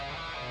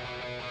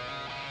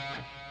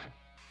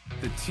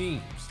The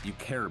teams you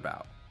care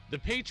about. The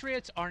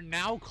Patriots are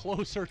now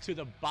closer to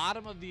the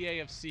bottom of the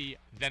AFC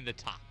than the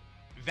top.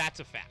 That's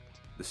a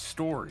fact. The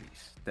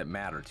stories that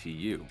matter to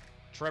you.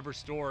 Trevor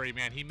Story,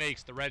 man, he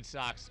makes the Red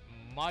Sox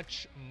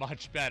much,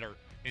 much better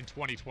in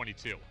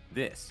 2022.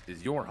 This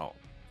is your home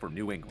for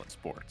New England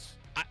sports.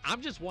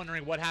 I'm just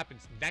wondering what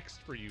happens next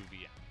for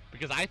UVM,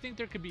 because I think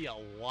there could be a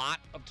lot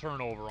of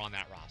turnover on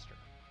that roster.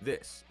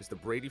 This is the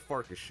Brady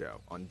Farkas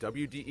Show on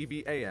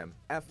WDEV AM,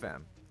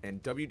 FM,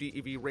 and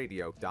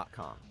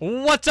WDEVradio.com.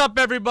 What's up,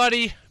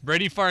 everybody?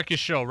 Brady Farkas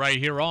Show right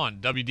here on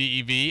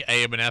WDEV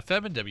AM and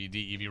FM and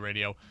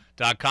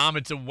WDEVradio.com.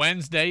 It's a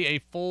Wednesday, a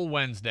full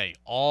Wednesday,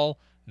 all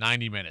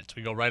 90 minutes.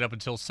 We go right up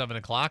until 7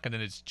 o'clock, and then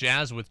it's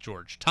Jazz with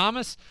George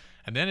Thomas,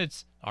 and then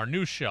it's our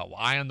new show,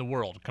 Eye on the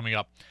World, coming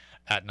up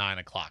at 9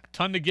 o'clock.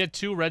 Ton to get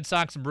to. Red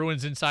Sox and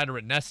Bruins insider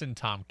at NESN,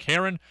 Tom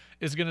Caron,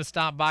 is going to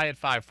stop by at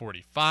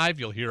 5:45.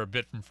 You'll hear a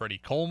bit from Freddie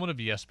Coleman of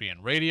ESPN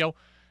Radio,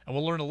 and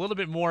we'll learn a little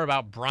bit more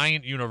about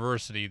Bryant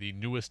University, the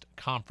newest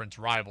conference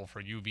rival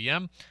for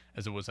UVM,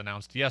 as it was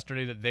announced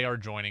yesterday that they are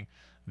joining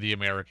the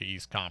America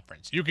East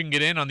Conference. You can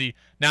get in on the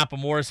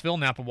Napa-Morrisville,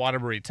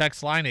 Napa-Waterbury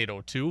text line,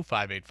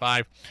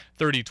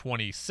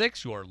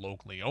 802-585-3026, your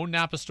locally owned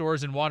Napa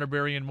stores in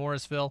Waterbury and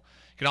Morrisville.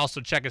 You can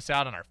also check us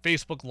out on our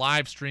Facebook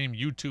live stream,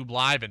 YouTube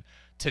Live, and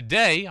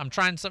today I'm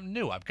trying something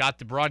new. I've got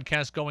the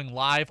broadcast going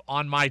live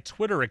on my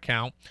Twitter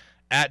account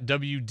at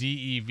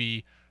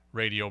WDEV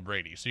Radio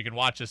Brady, so you can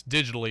watch us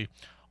digitally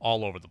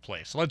all over the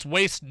place. So let's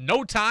waste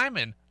no time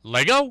and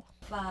let go.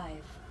 5,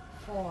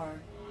 4,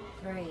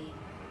 3,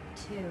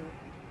 2,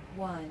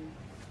 1.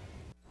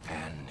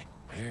 And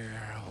here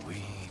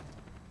we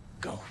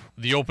go.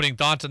 The opening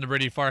thoughts on the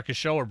Brady Farkas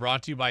Show are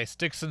brought to you by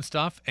Sticks and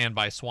Stuff and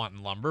by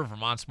Swanton Lumber,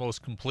 Vermont's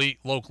most complete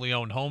locally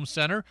owned home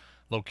center.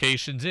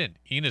 Locations in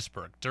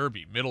Enosburg,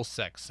 Derby,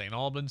 Middlesex, St.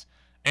 Albans,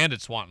 and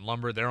at Swanton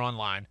Lumber. They're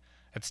online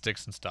at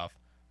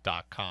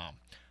sticksandstuff.com.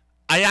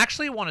 I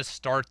actually want to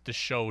start the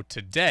show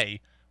today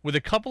with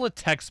a couple of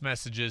text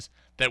messages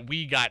that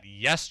we got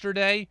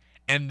yesterday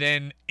and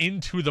then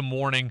into the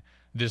morning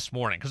this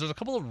morning, because there's a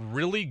couple of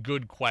really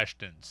good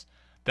questions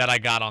that I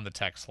got on the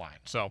text line.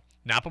 So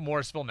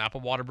Napa-Morrisville,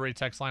 Napa-Waterbury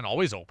text line,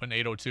 always open,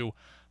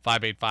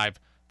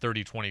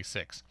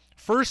 802-585-3026.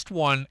 First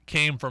one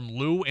came from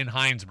Lou in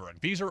Heinsberg.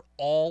 These are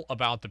all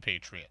about the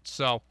Patriots.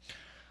 So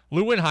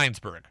Lou in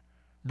Heinsberg,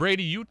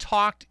 Brady, you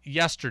talked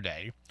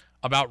yesterday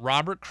about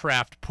Robert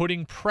Kraft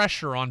putting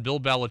pressure on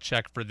Bill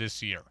Belichick for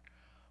this year.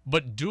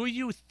 But do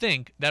you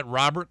think that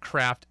Robert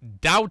Kraft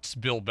doubts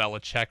Bill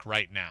Belichick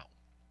right now?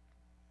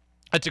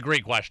 That's a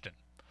great question.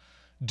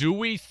 Do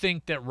we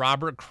think that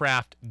Robert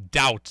Kraft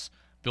doubts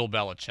Bill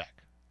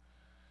Belichick?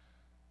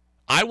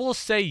 I will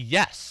say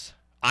yes.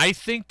 I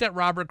think that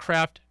Robert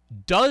Kraft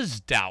does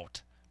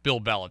doubt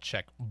Bill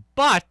Belichick,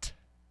 but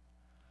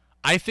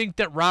I think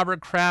that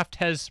Robert Kraft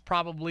has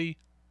probably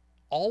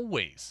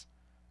always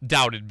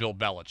doubted Bill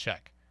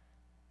Belichick.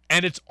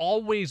 And it's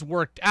always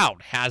worked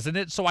out, hasn't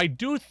it? So I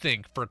do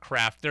think for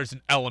Kraft there's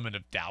an element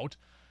of doubt,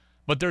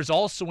 but there's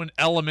also an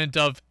element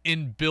of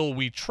in Bill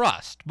we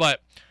trust.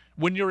 But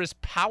when you're as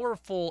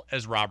powerful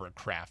as Robert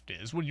Kraft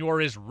is, when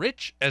you're as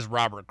rich as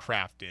Robert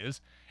Kraft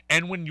is,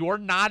 and when you're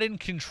not in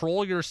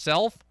control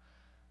yourself,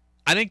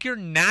 I think you're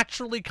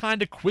naturally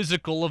kind of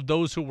quizzical of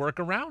those who work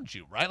around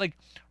you, right? Like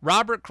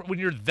when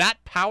you're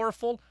that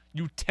powerful,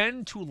 you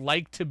tend to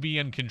like to be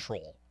in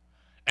control.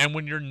 And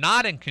when you're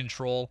not in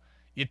control,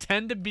 you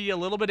tend to be a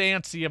little bit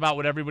antsy about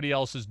what everybody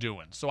else is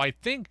doing. So I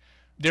think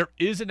there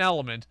is an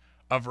element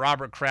of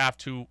Robert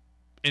Kraft who,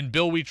 in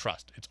Bill we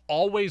trust. It's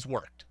always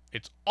worked.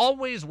 It's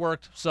always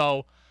worked,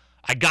 so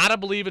I got to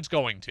believe it's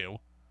going to.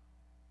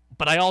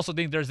 But I also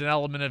think there's an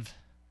element of,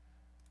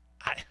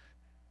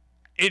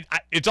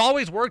 it's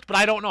always worked, but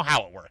I don't know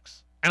how it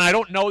works. And I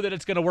don't know that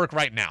it's going to work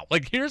right now.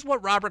 Like, here's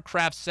what Robert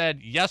Kraft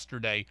said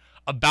yesterday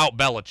about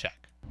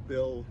Belichick.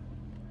 Bill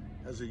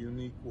has a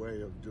unique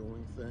way of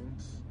doing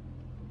things.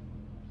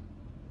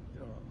 You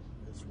know,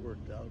 it's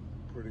worked out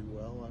pretty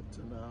well up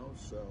to now,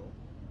 so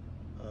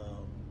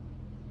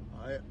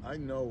I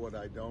know what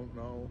I don't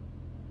know,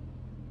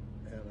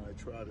 and I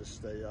try to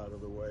stay out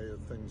of the way of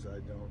things I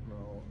don't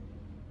know.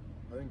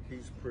 I think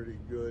he's pretty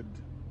good.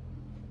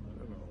 I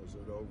don't know, is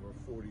it over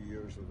 40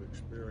 years of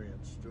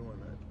experience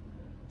doing it?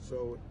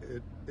 So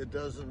it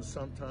doesn't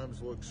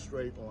sometimes look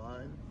straight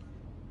line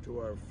to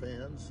our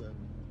fans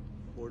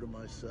or to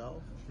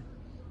myself,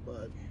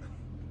 but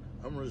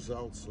I'm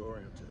results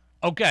oriented.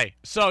 Okay,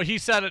 so he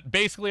said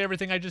basically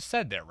everything I just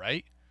said there,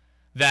 right?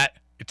 That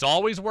it's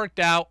always worked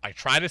out. I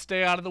try to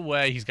stay out of the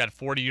way. He's got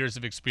 40 years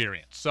of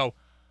experience. So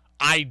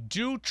I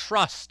do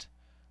trust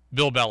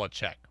Bill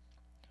Belichick.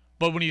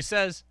 But when he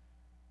says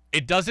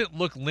it doesn't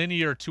look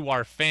linear to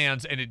our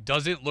fans and it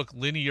doesn't look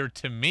linear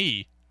to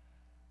me,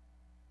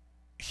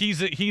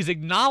 he's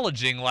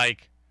acknowledging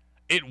like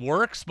it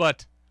works,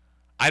 but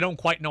I don't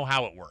quite know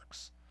how it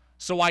works.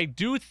 So I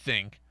do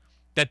think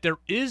that there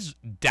is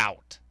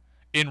doubt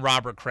in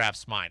Robert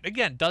Kraft's mind.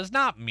 Again, does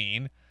not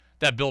mean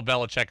that Bill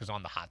Belichick is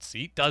on the hot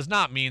seat. Does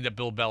not mean that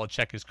Bill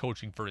Belichick is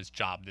coaching for his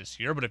job this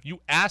year. But if you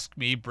ask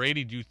me,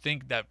 Brady, do you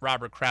think that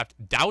Robert Kraft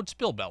doubts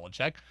Bill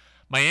Belichick?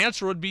 My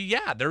answer would be,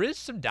 yeah, there is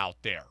some doubt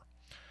there.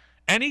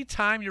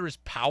 Anytime you're as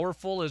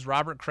powerful as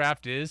Robert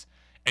Kraft is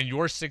and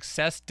your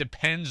success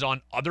depends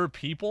on other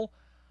people,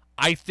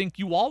 I think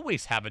you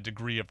always have a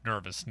degree of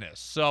nervousness.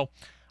 So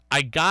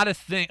I got to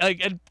think,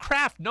 and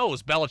Kraft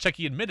knows Belichick,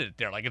 he admitted it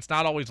there, like it's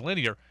not always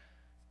linear.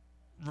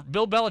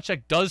 Bill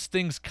Belichick does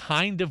things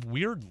kind of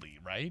weirdly,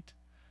 right?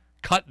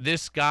 Cut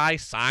this guy,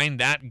 sign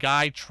that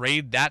guy,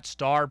 trade that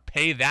star,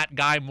 pay that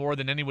guy more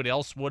than anybody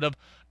else would have,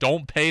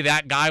 don't pay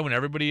that guy when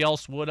everybody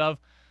else would have.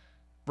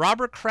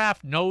 Robert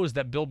Kraft knows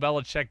that Bill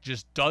Belichick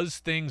just does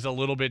things a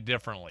little bit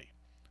differently.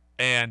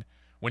 And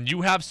when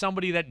you have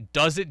somebody that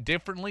does it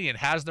differently and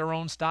has their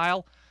own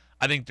style,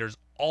 I think there's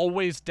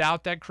always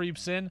doubt that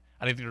creeps in.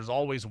 I think there's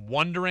always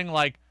wondering,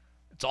 like,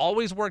 it's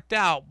always worked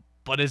out,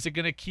 but is it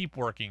going to keep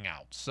working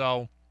out?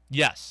 So,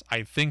 yes,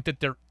 I think that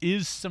there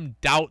is some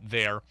doubt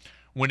there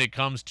when it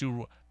comes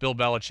to Bill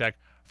Belichick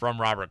from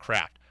Robert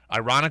Kraft.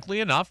 Ironically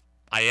enough,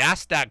 I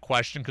asked that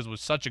question because it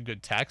was such a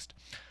good text.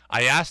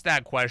 I asked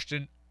that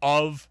question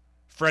of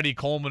Freddie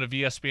Coleman of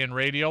ESPN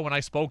Radio when I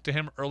spoke to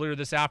him earlier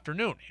this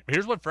afternoon.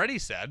 Here's what Freddie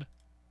said.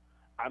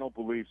 I don't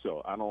believe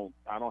so. I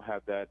don't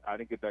have that. I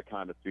didn't get that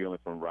kind of feeling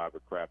from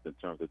Robert Kraft in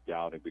terms of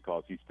doubting,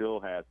 because he still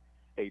has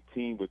a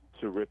team with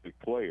terrific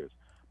players.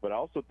 But I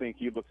also think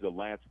he looks at the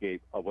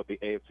landscape of what the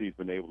AFC has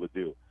been able to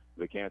do.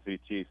 The Kansas City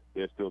Chiefs,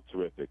 they're still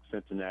terrific.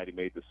 Cincinnati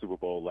made the Super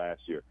Bowl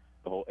last year.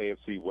 The whole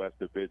AFC West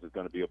division is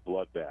going to be a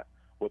bloodbath.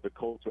 What the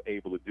Colts were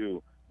able to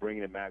do,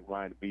 bringing in Matt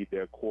Ryan to be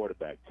their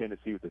quarterback.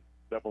 Tennessee was the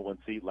number one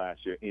seed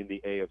last year in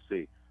the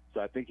AFC.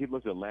 So I think he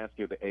looks at the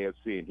landscape of the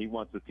AFC, and he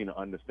wants the team to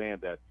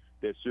understand that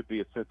there should be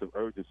a sense of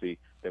urgency,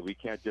 that we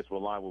can't just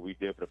rely on what we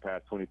did for the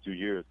past 22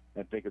 years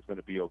and think it's going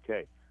to be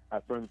okay. I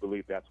firmly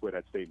believe that's where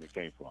that statement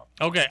came from.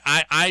 Okay,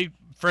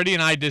 Freddie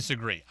and I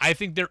disagree. I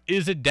think there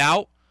is a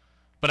doubt,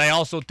 but I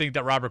also think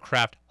that Robert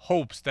Kraft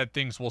hopes that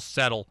things will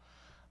settle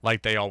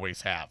like they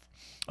always have.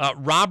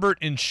 Robert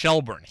in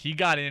Shelburne, he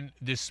got in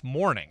this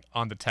morning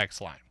on the text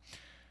line.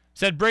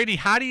 Said, Brady,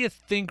 how do you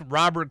think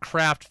Robert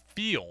Kraft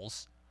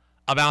feels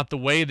about the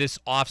way this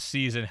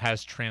offseason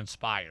has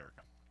transpired?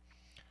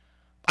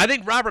 I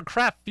think Robert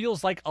Kraft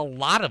feels like a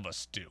lot of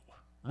us do,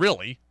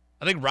 really.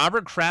 I think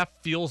Robert Kraft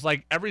feels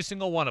like every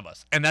single one of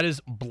us, and that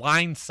is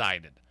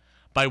blindsided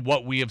by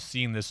what we have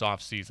seen this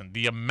offseason.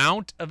 The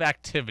amount of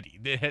activity.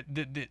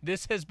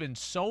 This has been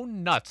so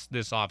nuts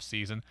this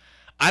offseason.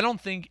 I don't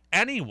think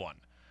anyone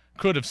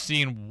could have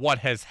seen what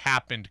has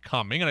happened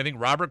coming, and I think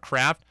Robert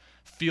Kraft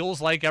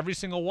feels like every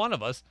single one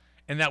of us,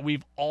 and that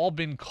we've all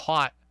been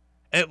caught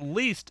at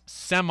least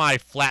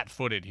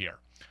semi-flat-footed here.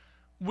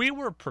 We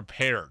were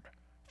prepared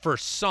for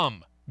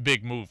some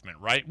big movement,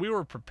 right? We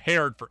were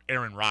prepared for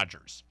Aaron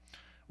Rodgers.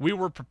 We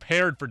were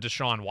prepared for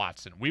Deshaun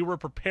Watson. We were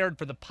prepared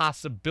for the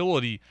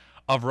possibility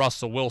of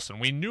Russell Wilson.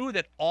 We knew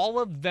that all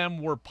of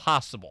them were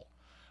possible,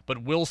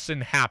 but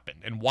Wilson happened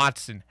and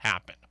Watson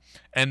happened.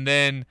 And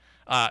then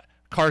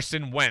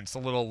Carson Wentz, a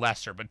little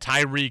lesser, but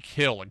Tyreek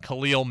Hill and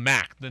Khalil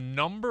Mack, the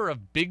number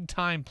of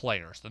big-time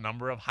players, the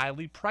number of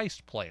highly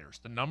priced players,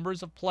 the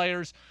numbers of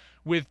players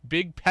with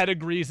big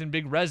pedigrees and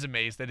big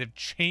resumes that have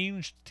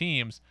changed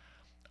teams,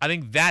 I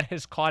think that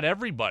has caught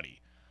everybody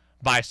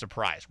by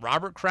surprise,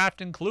 Robert Kraft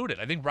included.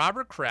 I think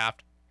Robert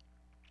Kraft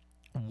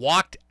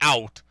walked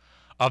out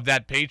of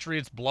that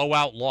Patriots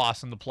blowout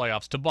loss in the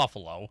playoffs to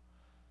Buffalo.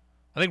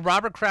 I think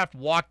Robert Kraft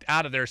walked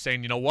out of there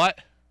saying, you know what?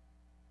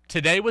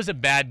 Today was a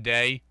bad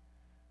day,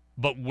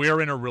 but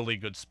we're in a really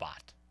good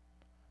spot.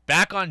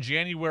 Back on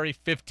January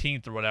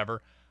 15th or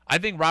whatever, I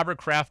think Robert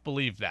Kraft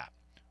believed that.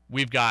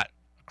 We've got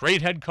a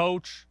great head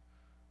coach.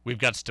 We've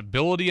got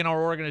stability in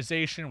our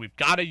organization. We've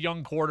got a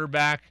young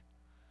quarterback.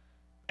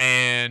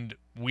 And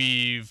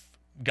we've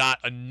got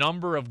a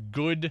number of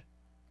good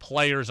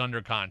players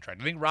under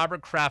contract. I think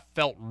Robert Kraft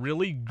felt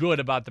really good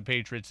about the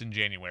Patriots in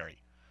January.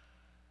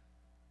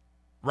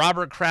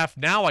 Robert Kraft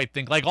now, I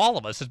think, like all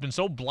of us, has been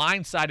so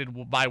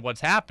blindsided by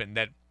what's happened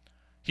that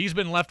he's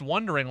been left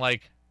wondering,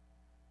 like,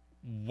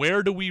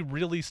 where do we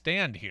really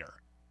stand here?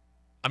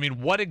 I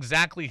mean, what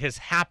exactly has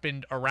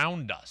happened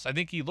around us? I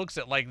think he looks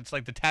at like it's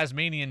like the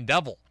Tasmanian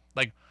devil.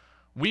 Like,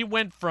 we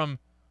went from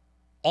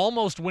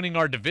almost winning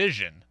our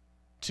division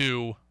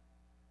to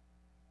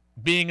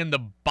being in the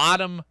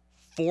bottom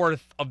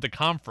fourth of the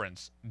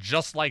conference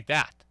just like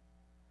that.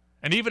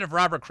 And even if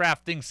Robert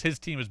Kraft thinks his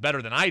team is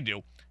better than I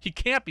do, he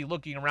can't be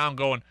looking around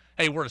going,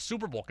 hey, we're a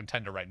Super Bowl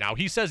contender right now.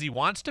 He says he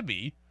wants to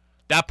be.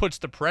 That puts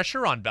the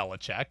pressure on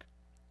Belichick.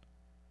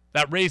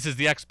 That raises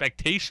the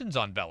expectations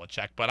on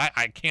Belichick, but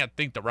I can't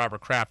think that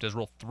Robert Kraft is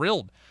real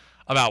thrilled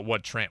about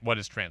what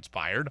has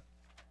transpired.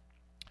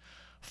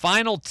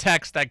 Final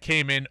text that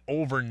came in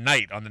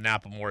overnight on the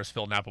Napa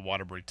Morrisville, Napa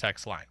Waterbury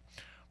text line.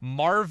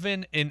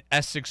 Marvin in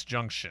Essex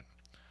Junction.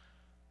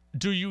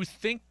 Do you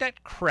think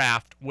that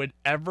Kraft would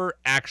ever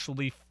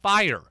actually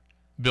fire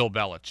Bill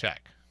Belichick?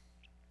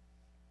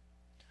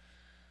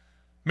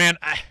 Man,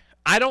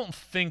 I don't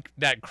think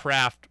that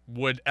Kraft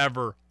would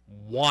ever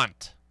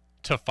want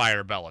to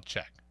fire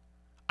Belichick.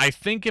 I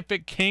think if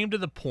it came to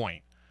the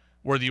point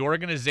where the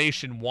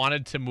organization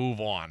wanted to move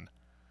on,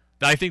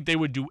 that I think they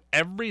would do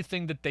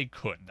everything that they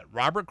could, that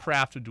Robert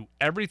Kraft would do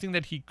everything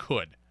that he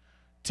could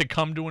to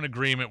come to an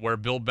agreement where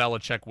Bill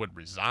Belichick would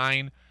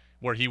resign,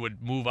 where he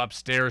would move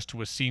upstairs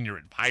to a senior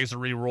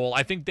advisory role.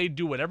 I think they'd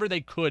do whatever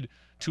they could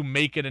to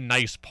make it a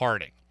nice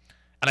parting.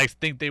 And I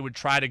think they would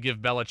try to give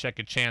Belichick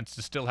a chance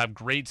to still have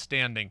great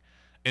standing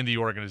in the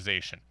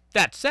organization.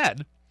 That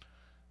said,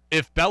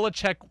 if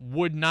Belichick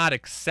would not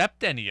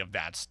accept any of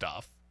that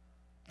stuff,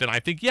 then I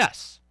think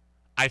yes.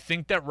 I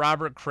think that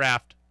Robert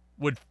Kraft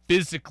would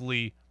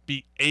physically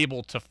be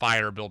able to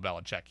fire Bill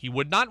Belichick. He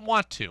would not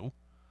want to,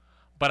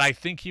 but I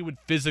think he would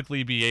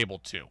physically be able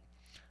to.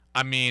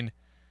 I mean,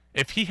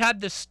 if he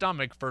had the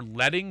stomach for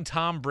letting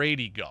Tom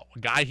Brady go, a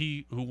guy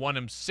who won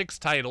him 6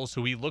 titles,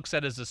 who he looks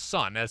at as a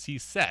son, as he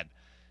said,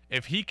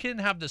 if he can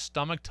have the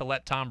stomach to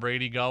let Tom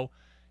Brady go,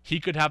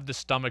 he could have the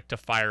stomach to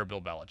fire Bill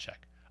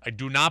Belichick. I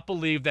do not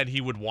believe that he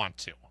would want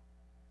to.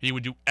 He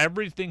would do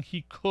everything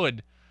he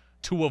could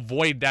to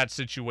avoid that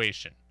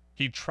situation.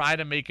 He'd try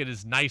to make it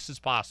as nice as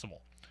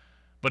possible.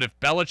 But if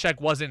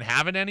Belichick wasn't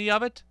having any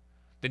of it,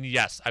 then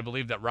yes, I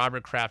believe that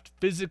Robert Kraft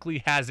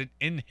physically has it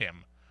in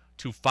him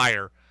to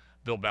fire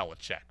Bill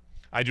Belichick.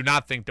 I do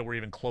not think that we're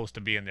even close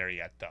to being there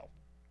yet, though.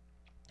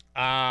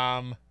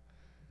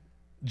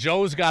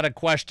 Joe's got a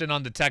question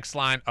on the text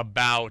line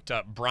about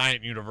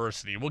Bryant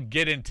University. We'll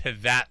get into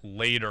that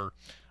later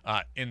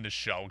in the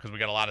show because we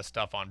got a lot of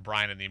stuff on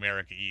Bryant in the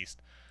America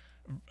East.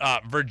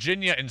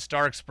 Virginia in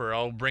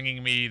Starksboro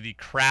bringing me the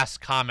crass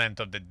comment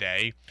of the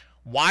day.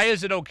 Why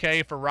is it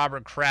okay for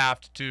Robert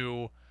Kraft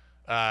to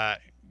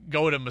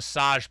go to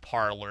massage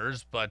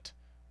parlors, but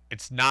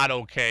it's not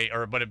okay,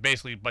 but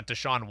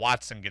Deshaun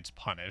Watson gets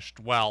punished?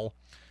 Well,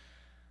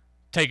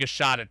 take a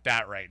shot at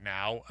that right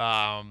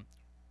now.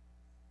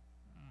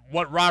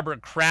 What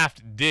Robert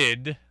Kraft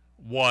did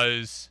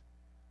was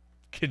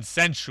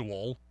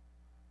consensual,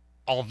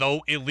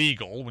 although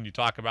illegal. When you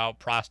talk about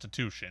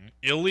prostitution,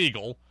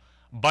 illegal,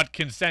 but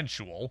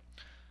consensual.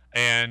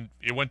 And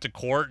it went to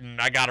court,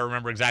 and I got to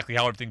remember exactly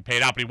how everything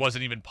paid out, but he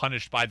wasn't even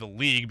punished by the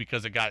league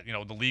because it got,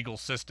 the legal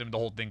system, the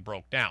whole thing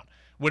broke down.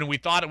 When we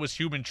thought it was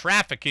human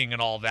trafficking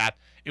and all that,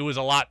 it was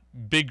a lot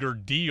bigger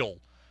deal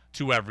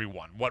to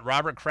everyone. What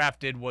Robert Kraft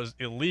did was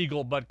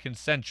illegal but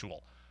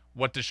consensual.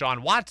 What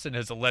Deshaun Watson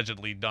has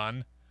allegedly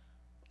done,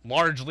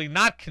 largely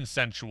not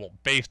consensual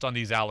based on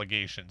these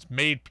allegations,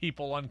 made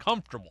people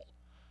uncomfortable,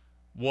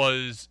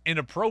 was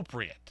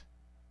inappropriate.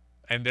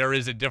 And there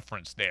is a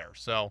difference there.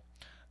 So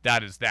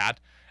that is that.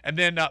 And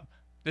then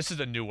this is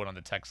a new one on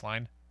the text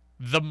line.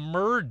 The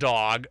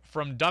Murdog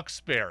from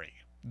Duxbury.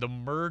 The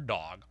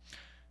Murdog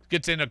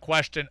gets in a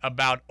question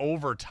about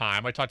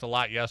overtime. I talked a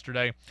lot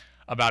yesterday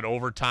about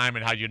overtime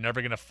and how you're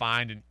never going to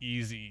find an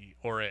easy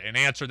or an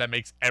answer that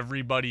makes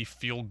everybody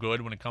feel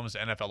good when it comes to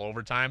NFL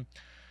overtime.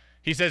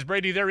 He says,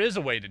 Brady, there is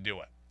a way to do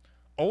it.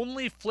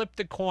 Only flip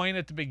the coin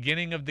at the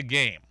beginning of the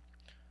game.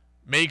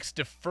 Makes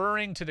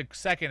deferring to the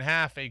second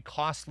half a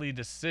costly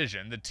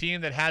decision. The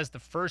team that has the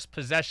first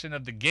possession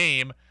of the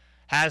game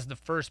has the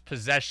first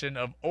possession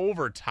of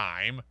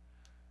overtime,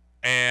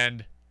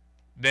 and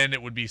then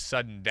it would be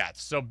sudden death.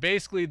 So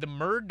basically, the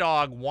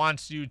Murdog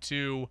wants you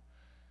to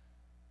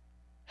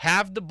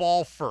have the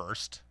ball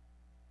first.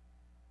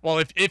 Well,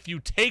 if you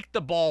take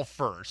the ball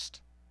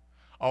first,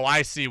 oh,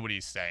 I see what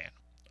he's saying.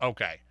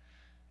 Okay.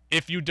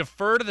 If you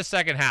defer to the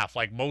second half,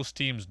 like most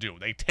teams do,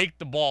 they take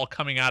the ball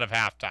coming out of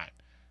halftime,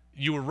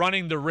 you are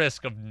running the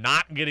risk of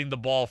not getting the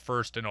ball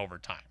first in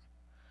overtime.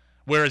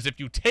 Whereas if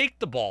you take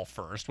the ball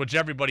first, which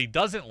everybody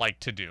doesn't like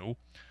to do,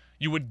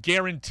 you would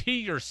guarantee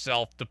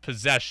yourself the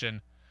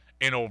possession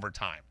in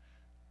overtime.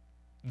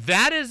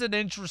 That is an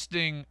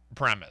interesting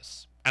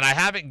premise. And I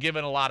haven't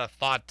given a lot of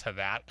thought to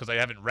that because I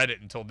haven't read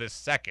it until this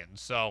second.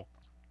 So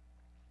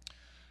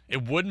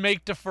it would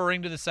make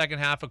deferring to the second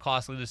half a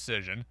costly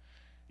decision.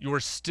 You're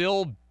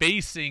still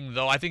basing,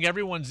 though, I think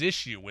everyone's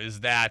issue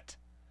is that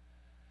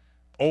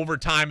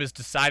overtime is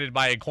decided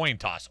by a coin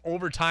toss.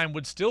 Overtime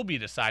would still be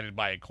decided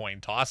by a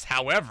coin toss.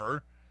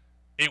 However,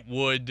 it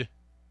would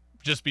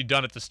just be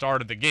done at the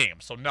start of the game.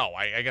 So, no,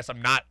 I guess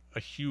I'm not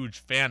a huge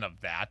fan of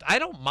that. I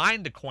don't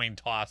mind the coin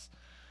toss,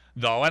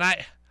 though, and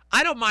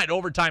I don't mind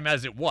overtime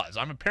as it was.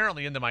 I'm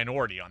apparently in the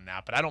minority on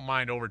that, but I don't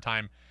mind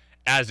overtime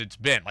as it's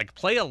been. Like,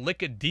 play a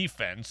lick of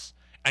defense,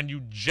 and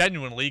you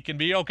genuinely can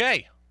be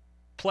okay.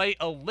 Play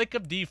a lick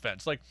of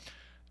defense. Like,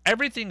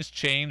 everything's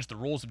changed. The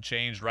rules have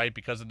changed, right,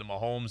 because of the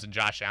Mahomes and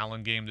Josh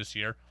Allen game this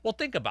year. Well,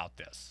 think about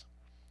this.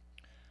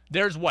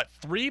 There's,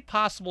 3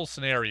 possible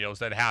scenarios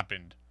that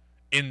happened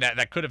in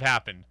that could have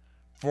happened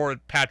for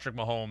Patrick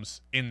Mahomes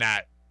in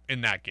that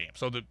game.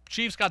 So the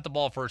Chiefs got the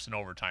ball first in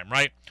overtime,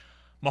 right?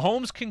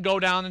 Mahomes can go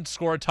down and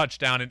score a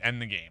touchdown and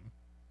end the game.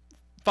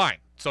 Fine.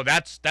 So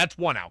that's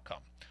one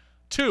outcome.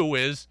 2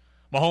 is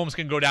Mahomes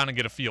can go down and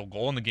get a field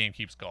goal and the game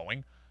keeps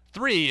going.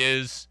 3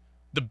 is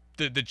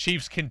the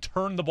Chiefs can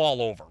turn the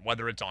ball over,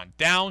 whether it's on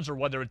downs or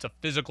whether it's a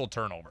physical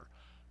turnover.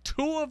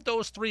 2 of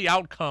those 3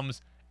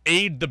 outcomes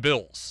aid the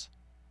Bills.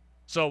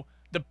 So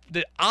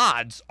the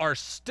odds are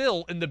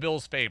still in the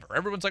Bills' favor.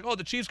 Everyone's like, oh,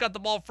 the Chiefs got the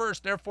ball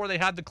first, therefore they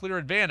had the clear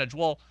advantage.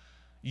 Well,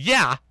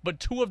 yeah, but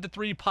 2 of the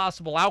 3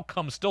 possible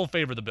outcomes still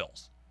favor the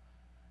Bills.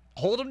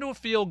 Hold them to a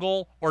field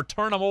goal or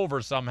turn them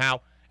over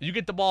somehow. You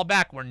get the ball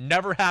back. We're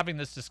never having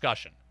this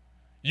discussion.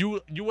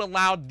 You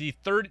allowed the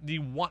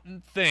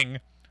thing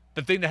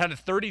that had a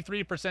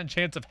 33%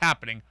 chance of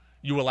happening,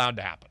 you allowed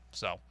to happen.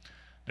 So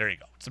there you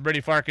go. It's the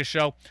Brady Farkas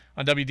Show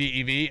on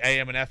WDEV,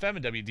 AM and FM,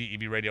 and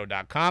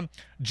WDEVradio.com.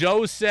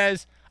 Joe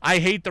says, I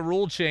hate the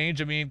rule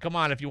change. I mean, come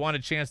on, if you want a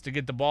chance to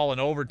get the ball in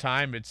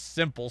overtime, it's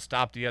simple.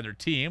 Stop the other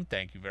team.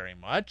 Thank you very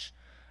much.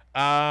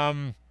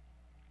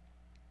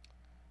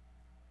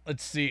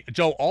 Let's see.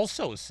 Joe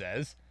also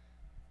says,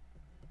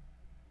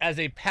 as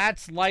a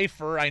Pats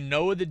lifer, I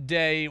know the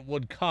day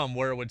would come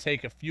where it would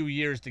take a few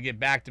years to get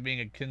back to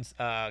being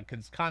a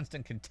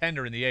constant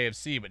contender in the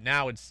AFC, but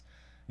now it's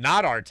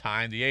not our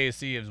time. The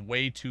AFC is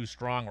way too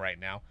strong right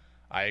now.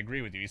 I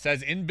agree with you. He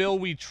says, in Bill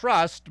we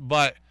trust,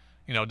 but,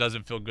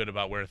 doesn't feel good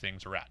about where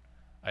things are at.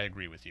 I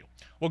agree with you.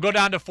 We'll go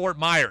down to Fort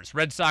Myers,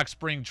 Red Sox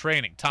spring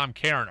training. Tom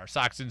Caron, our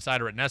Sox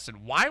insider at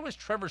NESN. Why was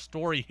Trevor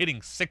Story hitting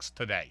 6th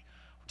today?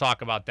 We'll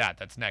talk about that.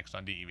 That's next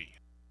on DEV.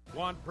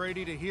 Want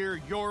Brady to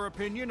hear your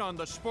opinion on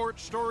the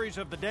sports stories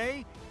of the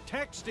day?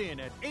 Text in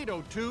at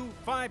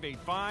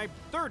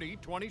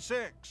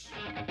 802-585-3026.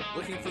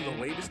 Looking for the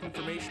latest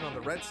information on the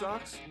Red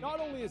Sox?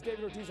 Not only is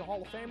David Ortiz a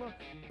Hall of Famer,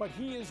 but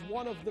he is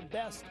one of the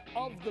best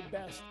of the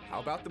best. How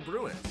about the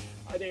Bruins?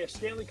 Are they a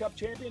Stanley Cup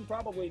champion?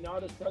 Probably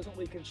not as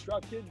presently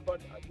constructed, but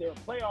they're a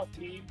playoff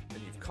team.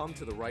 Then you've come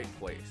to the right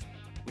place.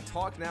 We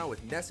talk now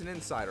with NESN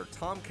insider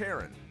Tom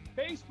Caron.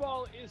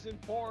 Baseball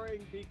isn't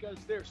boring because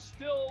there's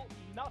still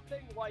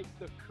nothing like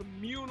the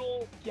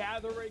communal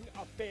gathering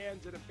of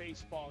fans at a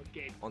baseball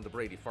game. On the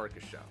Brady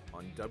Farkas Show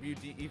on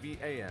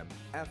WDEV AM,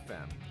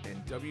 FM,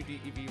 and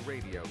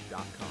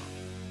WDEVradio.com.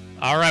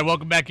 All right,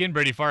 welcome back in.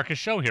 Brady Farkas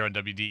Show here on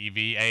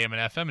WDEV, AM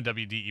and FM, and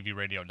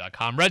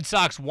WDEVradio.com. Red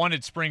Sox won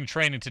at spring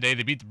training today.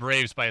 They beat the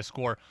Braves by a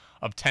score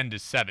of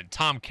 10-7.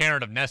 Tom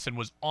Caron of NESN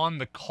was on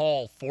the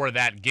call for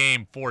that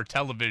game for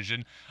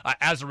television.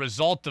 As a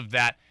result of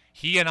that,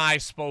 he and I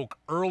spoke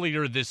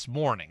earlier this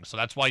morning, so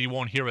that's why you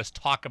won't hear us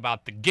talk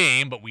about the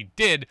game, but we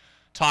did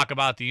talk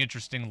about the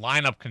interesting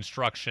lineup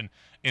construction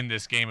in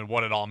this game and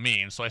what it all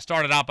means. So I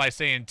started out by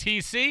saying,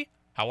 TC,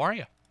 how are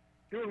you?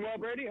 Doing well,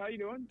 Brady. How you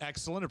doing?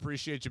 Excellent.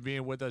 Appreciate you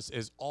being with us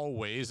as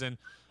always. And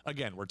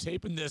again, we're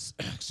taping this,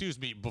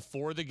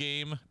 before the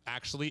game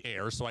actually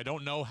airs, so I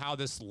don't know how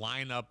this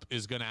lineup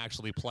is going to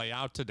actually play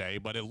out today,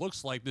 but it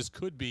looks like this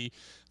could be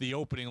the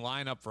opening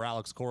lineup for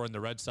Alex Cora and the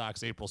Red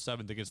Sox April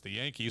 7th against the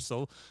Yankees.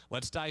 So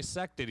let's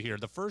dissect it here.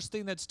 The first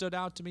thing that stood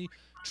out to me,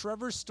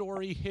 Trevor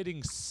Story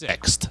hitting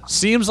 6th.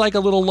 Seems like a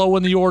little low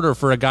in the order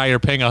for a guy you're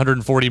paying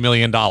 $140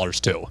 million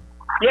to.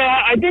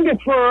 Yeah, I think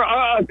it's for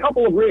a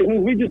couple of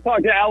reasons. We just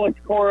talked to Alex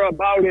Cora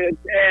about it,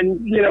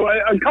 and,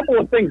 a couple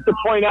of things to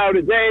point out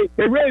is,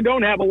 they really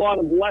don't have a lot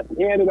of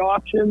left-handed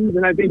options,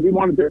 and I think we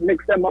wanted to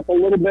mix them up a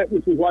little bit,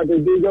 which is why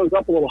Verdugo's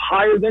up a little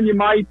higher than you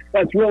might.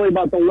 That's really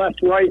about the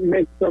left-right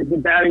mix of the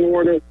batting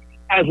order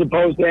as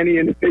opposed to any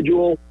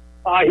individual.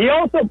 He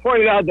also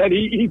pointed out that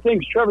he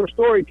thinks Trevor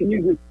Story can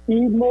use his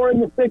speed more in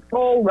the 6th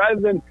hole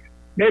rather than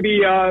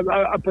maybe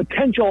a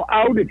potential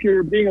out if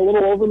you're being a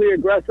little overly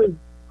aggressive.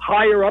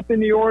 Higher up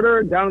in the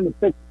order, down in the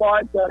 6th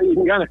spot, you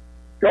can kind of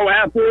go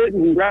after it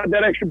and grab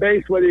that extra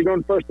base, whether you're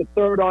going first to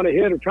third on a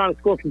hit or trying to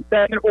score from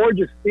second, or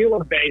just steal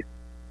a base,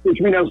 which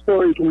we know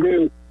Story can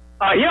do.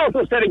 He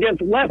also said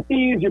against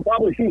lefties, you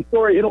probably see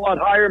Story hit a lot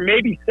higher,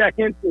 maybe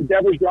second, with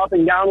Devers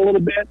dropping down a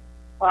little bit.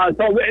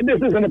 So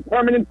this isn't a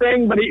permanent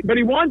thing, but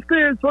he wants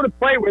to sort of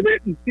play with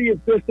it and see if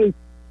this is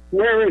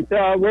where it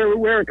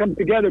comes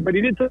together. But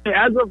he did say,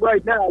 as of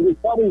right now, this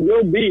probably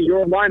will be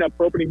your lineup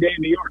for opening day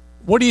in New York.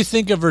 What do you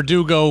think of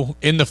Verdugo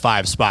in the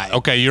 5 spot?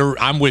 Okay,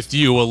 I'm with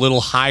you, a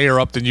little higher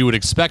up than you would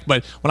expect,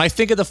 but when I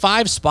think of the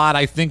 5 spot,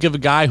 I think of a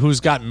guy who's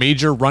got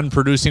major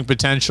run-producing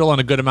potential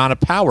and a good amount of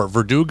power.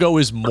 Verdugo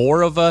is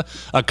more of a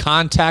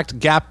contact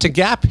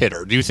gap-to-gap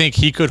hitter. Do you think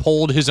he could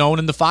hold his own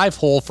in the 5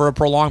 hole for a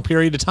prolonged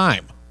period of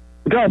time?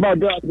 We're talking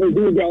about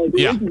Verdugo.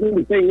 The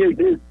interesting thing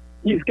is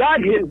he's got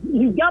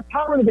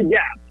power to the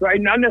gaps,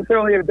 right? Not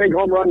necessarily a big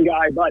home run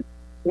guy, but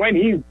when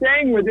he's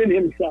staying within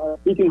himself,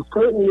 he can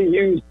certainly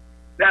use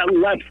that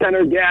left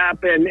center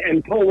gap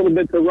and pull a little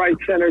bit to right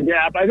center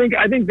gap. I think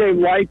they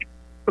like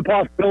the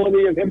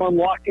possibility of him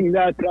unlocking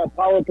that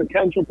power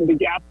potential to the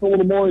gaps a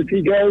little more as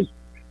he goes.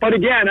 But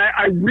again,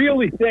 I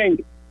really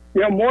think,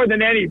 more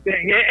than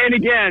anything, and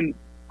again,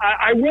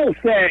 I will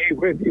say,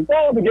 if you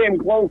follow the game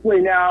closely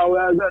now,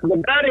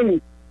 the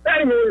batting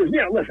orders,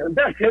 listen, the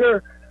best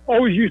hitter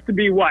always used to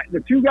be what?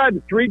 The 2 guy,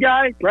 the 3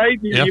 guy, right?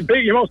 Yep.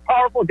 Your most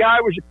powerful guy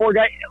was your 4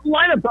 guy.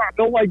 Lineups aren't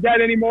built like that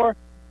anymore.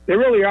 They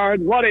really are.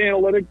 There's a lot of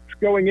analytics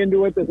going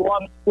into it. There's a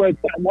lot of splits.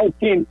 Most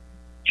teams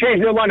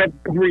change their lineup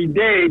every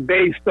day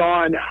based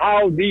on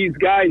how these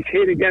guys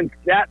hit against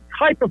that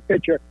type of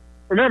pitcher.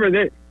 Remember,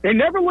 they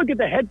never look at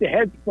the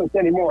head-to-head splits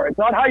anymore. It's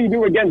not how you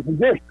do against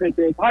this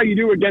pitcher. It's how you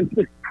do against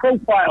this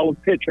profile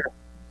of pitcher.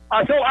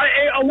 So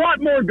a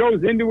lot more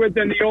goes into it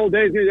than the old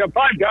days. You know,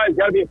 5 guys,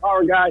 got to be a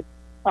power guy.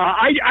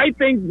 I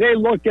think they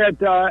look at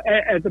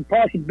the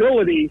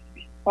possibility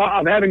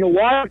of having a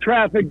lot of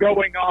traffic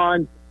going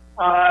on.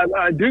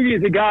 Doogie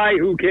is a guy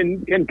who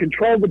can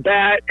control the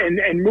bat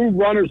and move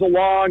runners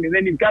along, and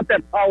then you've got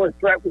that power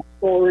threat with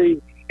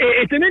Story.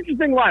 It's an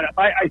interesting lineup.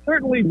 I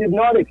certainly did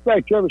not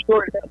expect Trevor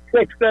Story to have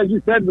 6, as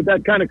you said, with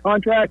that kind of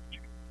contract.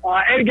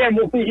 And again,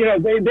 we'll see. You know,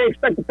 they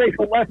expect to face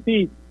a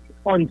lefty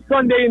on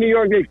Sunday in New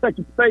York. They expect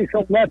to face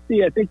a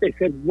lefty. I think they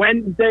said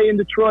Wednesday in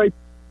Detroit.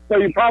 So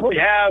you probably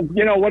have,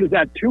 you know, what is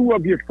that, 2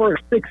 of your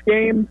first 6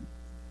 games.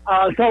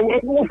 So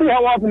we'll see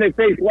how often they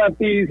face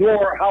lefties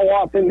or how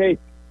often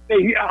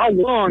how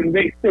long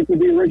they stick with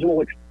the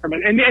original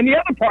experiment. And the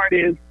other part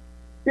is,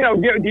 you know,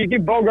 do you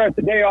give Bogarts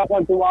a day off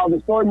once in a while?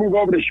 Does Story move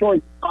over to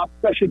shortstop,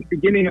 especially at the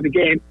beginning of the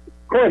game?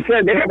 Cora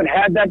said they haven't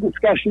had that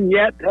discussion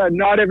yet.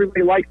 Not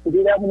everybody likes to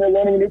do that when they're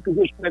learning a new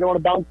position. They don't want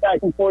to bounce back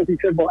and forth. He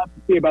said we'll have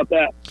to see about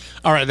that.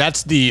 All right,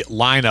 that's the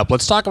lineup.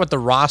 Let's talk about the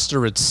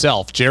roster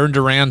itself. Jarren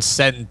Duran's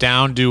sent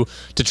down to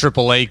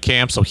AAA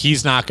camp, so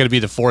he's not going to be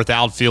the 4th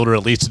outfielder,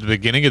 at least at the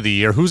beginning of the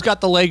year. Who's got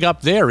the leg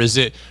up there? Is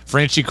it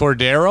Franchy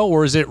Cordero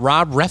or is it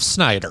Rob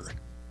Refsnyder?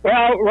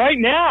 Well, right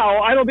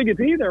now, I don't think it's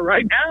either.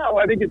 Right now,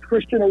 I think it's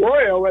Christian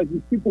Arroyo as the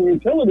super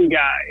utility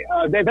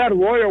guy. They've had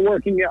Arroyo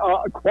working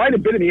quite a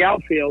bit in the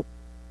outfield.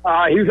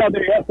 He was out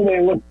there yesterday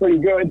and looked pretty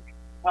good.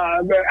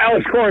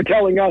 Alex Cora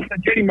telling us that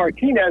JD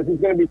Martinez is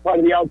going to be part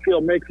of the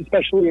outfield mix,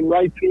 especially in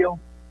right field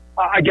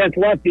against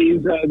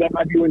lefties. That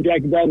might be when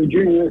Jackie Bradley Jr.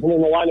 isn't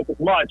in the lineup as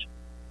much.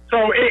 So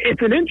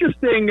it's an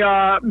interesting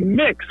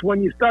mix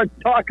when you start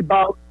to talk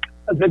about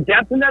the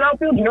depth in that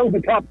outfield. You know who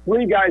the top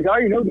 3 guys are.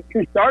 You know who the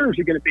 2 starters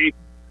are going to be.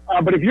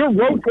 But if you're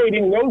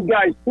rotating those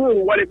guys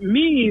through, what it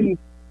means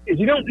is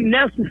you don't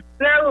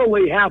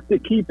necessarily have to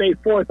keep a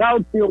 4th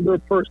outfielder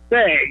per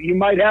se. You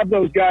might have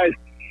those guys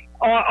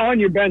on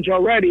your bench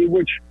already,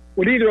 which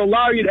would either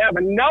allow you to have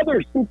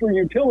another super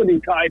utility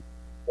type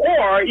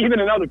or even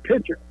another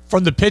pitcher.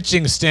 From the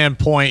pitching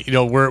standpoint, you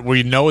know,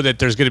 we know that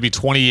there's going to be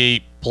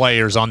 28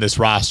 players on this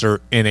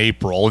roster in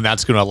April, and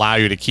that's going to allow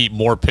you to keep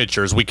more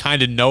pitchers. We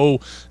kind of know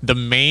the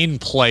main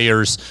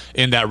players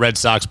in that Red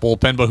Sox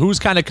bullpen, but who's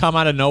kind of come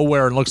out of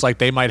nowhere and looks like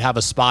they might have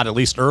a spot at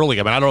least early?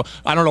 I mean, I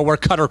don't know where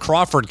Cutter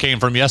Crawford came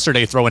from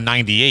yesterday throwing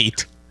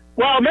 98.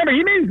 Well, remember,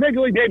 he made his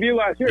major league debut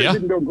last year. Yeah. It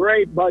didn't go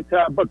great, but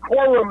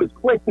Cora was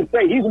quick to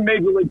say he's a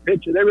major league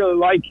pitcher. They really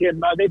like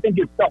him. They think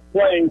his stuff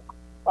plays.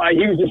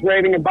 He was just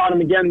raving about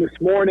him again this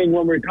morning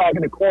when we were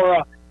talking to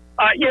Cora.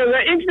 You know, the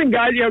interesting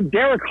guy, you know,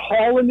 Derek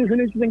Holland is an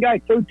interesting guy,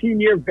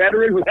 13-year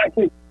veteran, was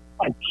actually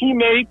a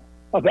teammate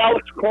of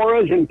Alex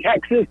Cora's in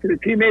Texas and a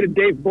teammate of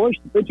Dave Bush,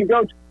 the pitching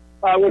coach,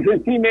 was his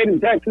teammate in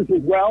Texas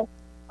as well.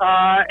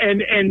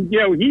 And you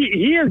know,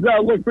 he has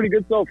looked pretty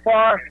good so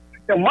far.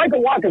 You know,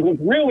 Michael Watkins was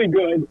really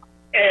good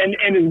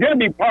and is going to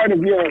be part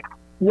of your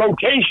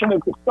rotation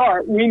at the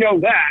start. We know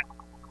that.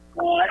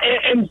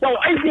 And so,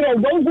 you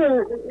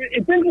know,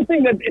 it's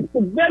interesting that it's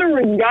the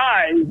veteran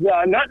guys,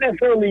 not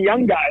necessarily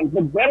young guys,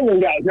 but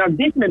veteran guys. Now,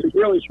 Diekman has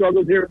really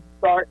struggled here at the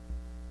start.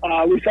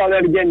 We saw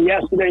that again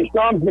yesterday.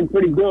 Strom's been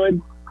pretty good.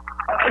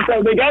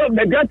 So they've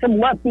got some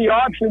lefty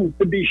options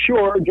to be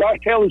sure. Josh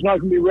Taylor's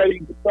not going to be ready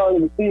at the start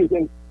of the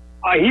season.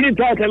 He did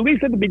talk, at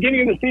least at the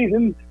beginning of the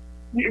season,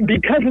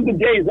 because of the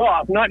days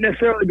off, not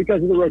necessarily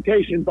because of the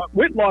rotation, but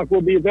Whitlock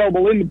will be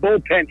available in the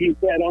bullpen, he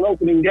said, on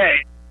opening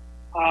day.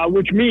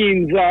 Which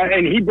means,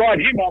 and he brought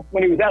him up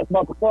when he was asked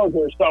about the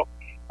closer. So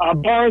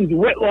Barnes,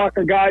 Whitlock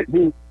are guys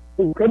who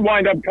could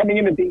wind up coming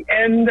in at the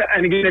end.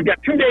 And again, they've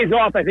got 2 days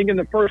off, I think, in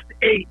the first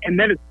 8, and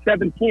then it's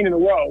 17 in a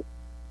row.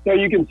 So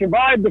you can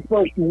survive the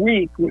first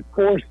week with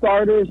 4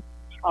 starters,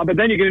 but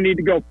then you're going to need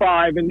to go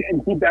 5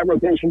 and keep that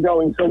rotation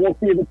going. So we'll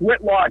see if it's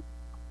Whitlock.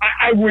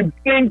 I would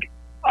think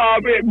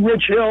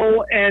Rich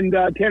Hill and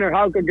Tanner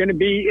Houck are going to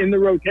be in the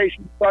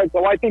rotation start.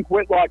 So I think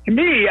Whitlock, to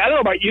me, I don't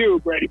know about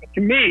you, Brady, but to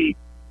me,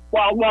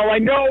 while I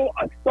know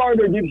a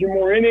starter gives you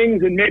more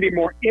innings and maybe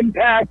more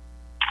impact,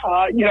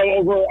 you know,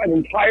 over an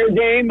entire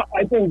game,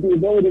 I think the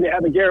ability to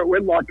have a Garrett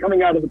Whitlock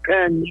coming out of the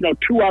pen, you know,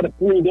 2 out of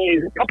 3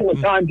 days, a couple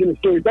of times in the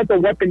series, that's a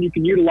weapon you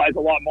can utilize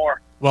a lot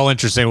more. Well,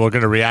 interesting. We're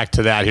going to react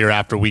to that here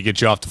after we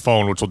get you off the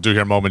phone, which we'll do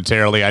here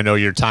momentarily. I know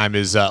your time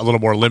is a little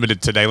more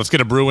limited today. Let's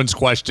get a Bruins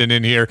question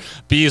in here.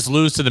 Bees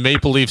lose to the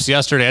Maple Leafs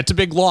yesterday. It's a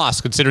big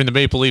loss considering the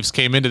Maple Leafs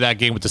came into that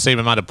game with the same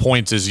amount of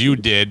points as you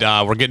did.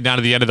 We're getting down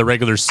to the end of the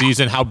regular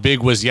season. How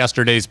big was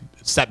yesterday's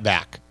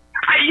setback?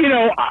 You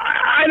know,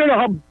 I don't know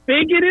how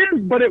big it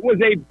is, but it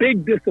was a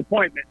big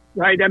disappointment,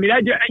 right? I mean,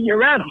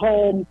 you're at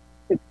home.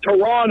 It's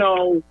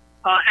Toronto.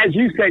 As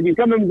you said, you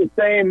come in with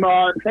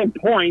the same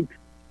points.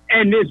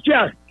 And it's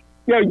just,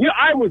 you know,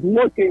 I was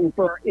looking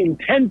for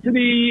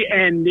intensity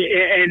and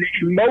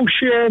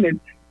emotion. And,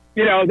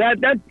 you know,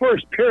 that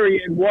first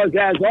period was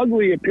as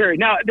ugly a period.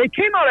 Now, they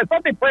came out, I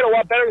thought they played a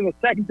lot better in the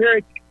second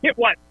period. Hit,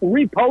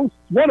 3 posts?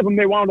 One of them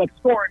they wound up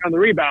scoring on the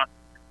rebound.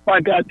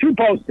 But 2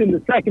 posts in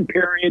the second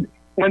period.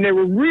 when they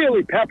were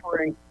really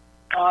peppering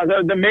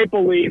the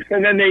Maple Leafs,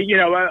 and then they,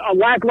 a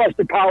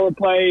lackluster power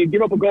play,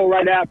 give up a goal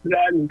right after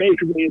that, and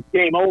basically it's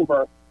game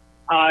over.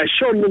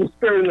 Showed a little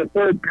spirit in the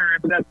third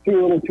period, but that's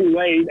too little too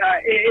late.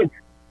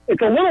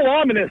 It's a little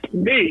ominous to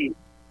me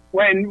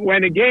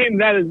when a game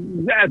that is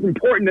as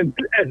important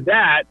as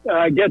that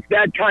gets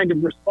that kind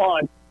of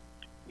response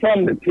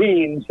from the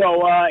team.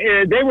 So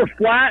they were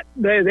flat.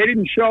 They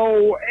didn't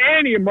show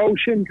any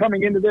emotion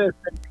coming into this.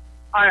 And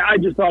I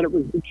just thought it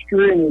was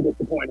extremely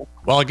disappointing.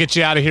 Well, I'll get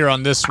you out of here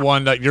on this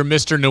one. You're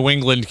Mr. New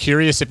England.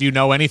 Curious if you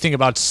know anything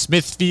about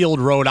Smithfield,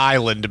 Rhode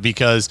Island,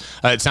 because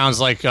it sounds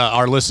like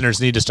our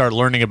listeners need to start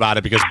learning about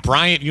it, because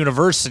Bryant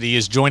University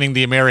is joining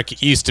the America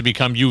East to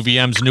become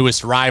UVM's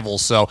newest rival.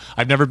 So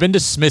I've never been to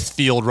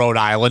Smithfield, Rhode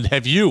Island.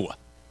 Have you?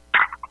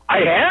 I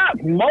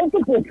have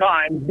multiple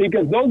times,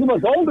 because those of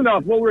us old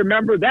enough will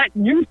remember that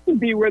used to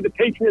be where the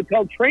Patriots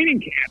held training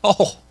camp.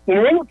 Oh. The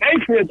New England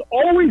Patriots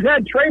always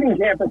had training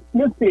camp at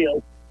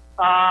Smithfield,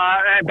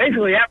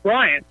 basically at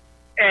Bryant.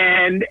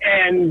 And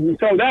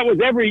so that was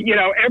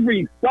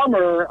every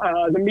summer,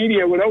 the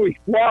media would always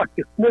flock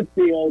to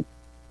Smithfield.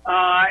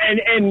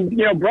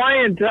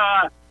 Bryant,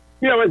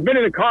 has been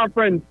in a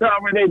conference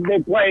where they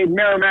played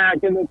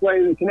Merrimack and they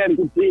play the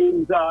Connecticut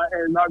teams,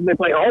 and they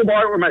play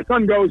Hobart, where my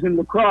son goes in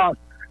lacrosse.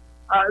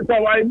 A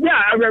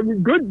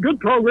good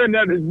program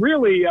that is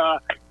really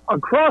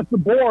across the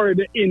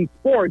board in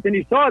sports. And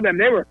you saw them;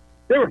 they were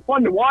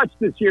fun to watch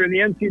this year in the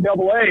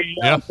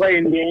NCAA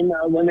playing game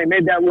when they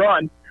made that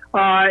run.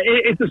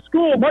 It's a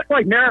school much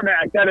like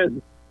Merrimack that has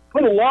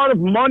put a lot of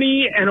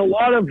money and a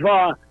lot of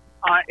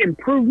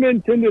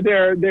improvements into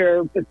their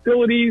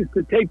facilities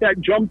to take that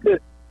jump to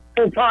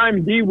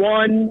full-time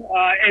D1,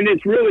 and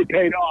it's really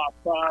paid off.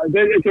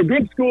 It's a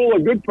good school, a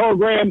good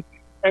program.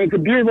 And it's a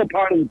beautiful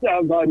part of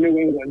New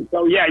England.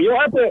 So, yeah, you'll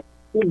have to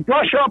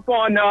brush up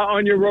on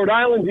your Rhode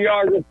Island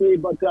geography.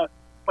 But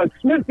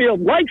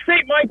Smithfield, like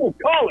St. Michael's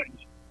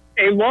College,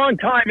 a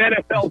long-time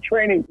NFL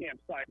training camp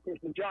site. Of course,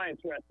 the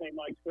Giants were at St.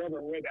 Mike's forever,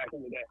 way back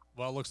in the day.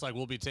 Well, it looks like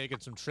we'll be taking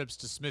some trips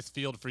to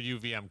Smithfield for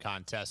UVM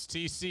contests.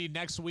 TC,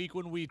 next week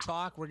when we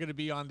talk, we're going to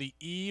be on the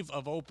eve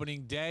of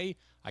opening day.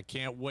 I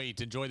can't wait.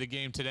 Enjoy the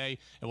game today,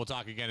 and we'll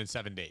talk again in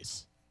 7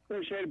 days.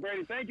 Appreciate it,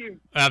 Brady. Thank you.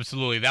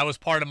 Absolutely. That was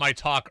part of my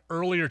talk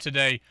earlier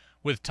today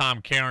with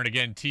Tom Caron.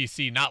 Again,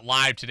 TC not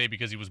live today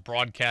because he was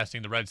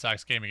broadcasting the Red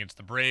Sox game against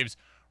the Braves.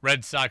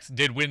 Red Sox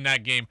did win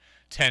that game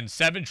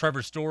 10-7.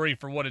 Trevor Story,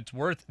 for what it's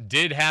worth,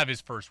 did have his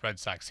first Red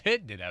Sox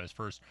hit, did have his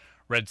first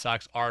Red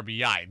Sox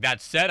RBI.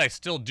 That said, I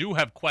still do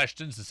have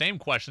questions, the same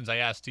questions I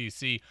asked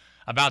TC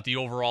about the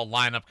overall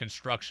lineup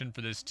construction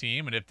for this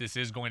team, and if this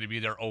is going to be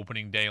their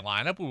opening day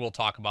lineup. We will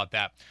talk about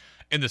that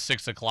in the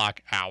 6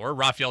 o'clock hour.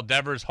 Rafael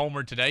Devers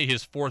homered today,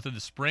 his fourth of the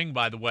spring,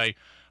 by the way,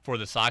 for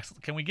the Sox.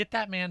 Can we get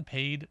that man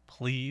paid,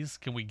 please?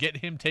 Can we get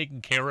him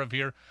taken care of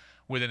here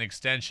with an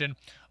extension?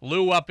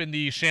 Lou up in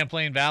the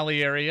Champlain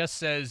Valley area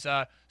says,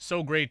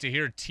 so great to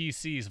hear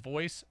TC's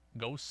voice.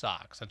 Go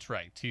Sox. That's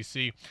right,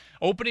 TC.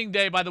 Opening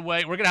day, by the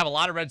way, we're going to have a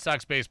lot of Red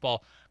Sox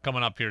baseball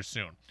coming up here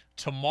soon.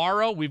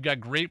 Tomorrow, we've got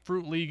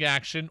Grapefruit League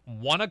action,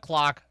 1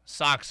 o'clock,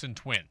 Sox and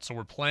Twins. So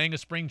we're playing a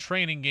spring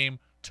training game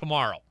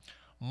tomorrow.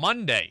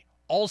 Monday,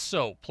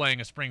 also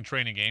playing a spring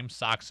training game,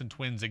 Sox and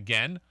Twins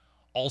again,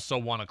 also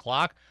 1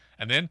 o'clock.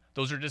 And then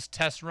those are just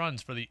test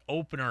runs for the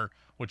opener,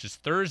 which is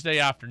Thursday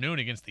afternoon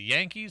against the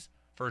Yankees.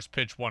 First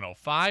pitch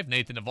 1:05.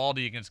 Nathan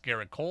Eovaldi against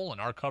Garrett Cole,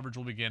 and our coverage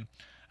will begin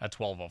at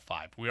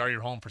 12:05. We are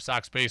your home for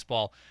Sox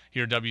baseball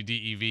here at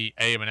WDEV,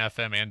 AM and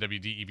FM, and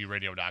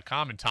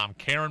WDEVradio.com. And Tom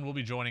Caron will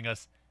be joining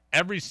us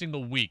every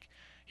single week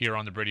here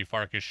on the Brady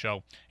Farkas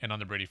Show and on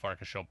the Brady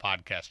Farkas Show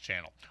podcast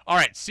channel. All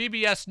right,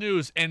 CBS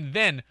News, and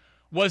then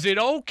was it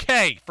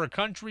okay for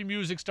country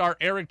music star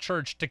Eric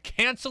Church to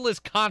cancel his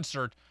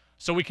concert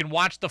so we can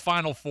watch the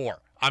Final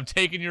Four? I'm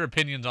taking your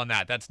opinions on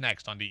that. That's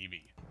next on DEV.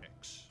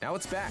 Now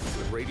it's back to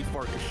the Brady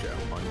Farkas Show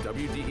on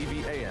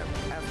WDEV AM,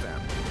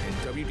 FM, and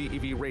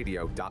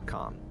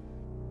WDEVradio.com.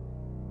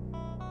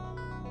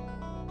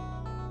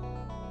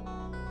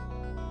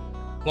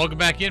 Welcome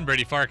back in,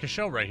 Brady Farkas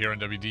Show, right here on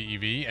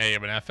WDEV,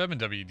 AM and FM, and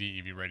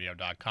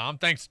WDEVradio.com.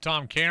 Thanks to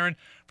Tom Caron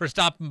for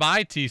stopping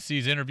by.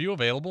 TC's interview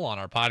available on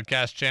our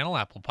podcast channel,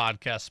 Apple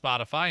Podcasts,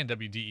 Spotify, and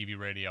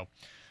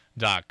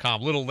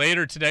WDEVradio.com. A little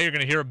later today, you're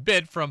going to hear a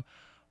bit from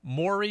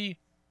Maury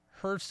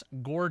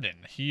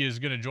Hurst-Gordon. He is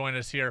going to join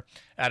us here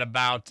at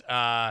about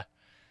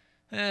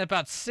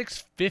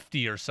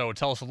 6:50 or so.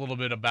 Tell us a little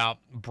bit about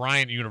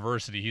Bryant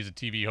University. He's a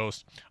TV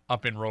host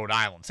up in Rhode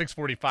Island.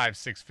 6:45,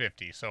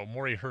 6:50. So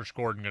Maury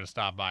Hurst-Gordon going to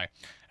stop by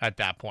at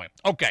that point.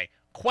 Okay,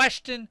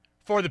 question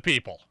for the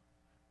people.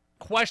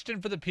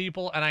 Question for the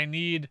people, and I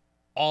need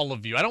all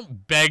of you. I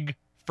don't beg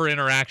for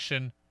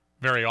interaction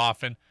very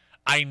often.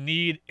 I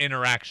need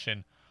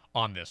interaction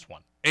on this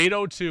one.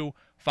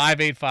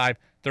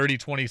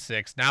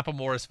 802-585-3026, Napa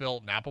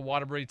Morrisville, Napa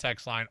Waterbury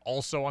text line,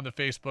 also on the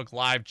Facebook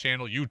Live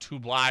channel,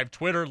 YouTube Live,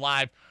 Twitter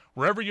Live,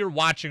 wherever you're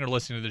watching or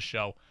listening to the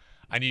show,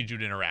 I need you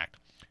to interact.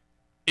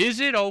 Is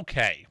it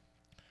okay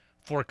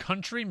for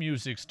country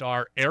music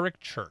star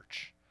Eric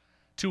Church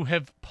to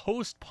have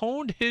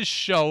postponed his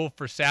show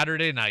for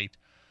Saturday night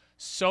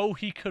so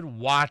he could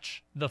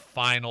watch the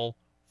Final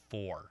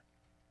Four.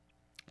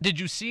 Did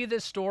you see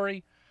this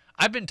story?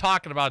 I've been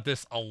talking about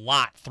this a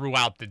lot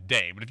throughout the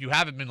day, but if you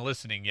haven't been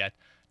listening yet,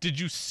 did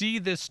you see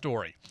this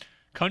story?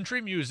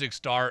 Country music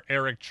star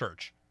Eric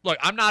Church. Look,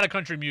 I'm not a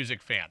country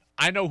music fan.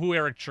 I know who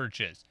Eric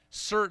Church is.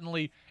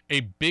 Certainly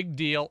a big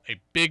deal,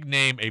 a big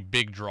name, a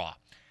big draw.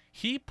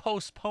 He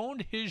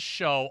postponed his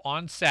show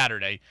on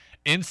Saturday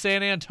in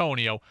San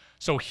Antonio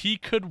so he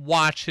could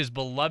watch his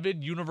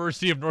beloved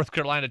University of North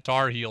Carolina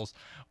Tar Heels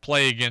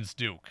play against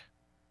Duke.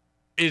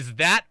 Is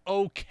that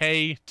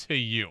okay to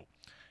you?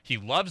 He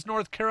loves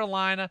North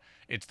Carolina.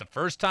 It's the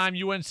first time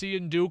UNC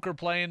and Duke are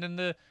playing in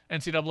the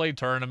NCAA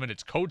tournament.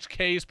 It's Coach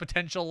K's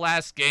potential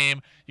last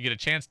game. You get a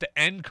chance to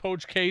end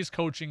Coach K's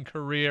coaching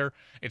career.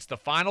 It's the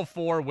Final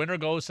Four. Winner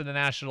goes to the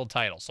national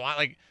title. So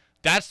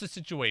that's the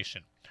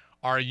situation.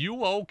 Are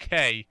you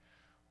okay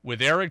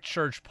with Eric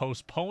Church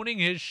postponing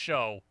his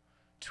show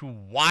to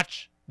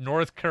watch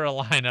North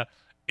Carolina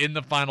in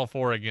the Final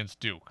Four against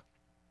Duke?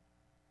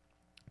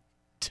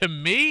 To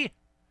me,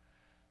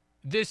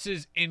 this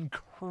is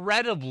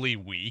incredibly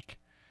weak,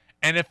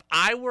 and if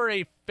I were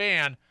a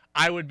fan,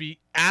 I would be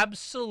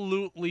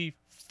absolutely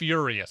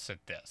furious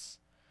at this.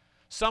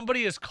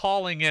 Somebody is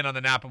calling in on the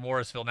Napa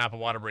Morrisville, Napa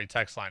Waterbury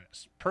text line.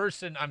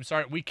 Person, I'm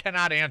sorry, we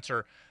cannot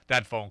answer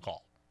that phone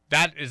call.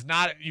 That is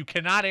not, you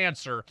cannot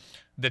answer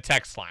the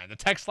text line. The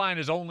text line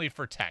is only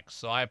for text,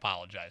 so I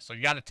apologize. So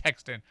you got to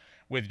text in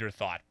with your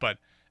thought. But,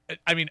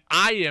 I mean,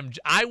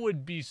 I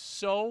would be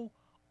so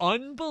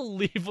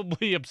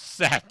unbelievably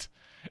upset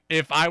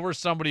if I were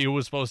somebody who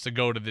was supposed to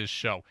go to this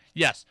show.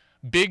 Yes,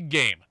 big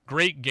game,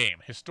 great game,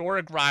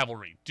 historic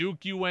rivalry,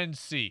 Duke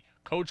UNC,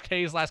 Coach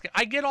K's last game.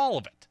 I get all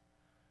of it.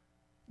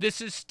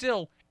 This is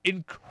still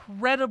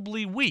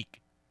incredibly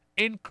weak.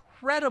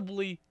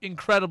 Incredibly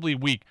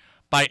weak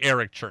by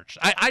Eric Church.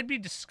 I'd be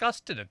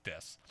disgusted at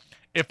this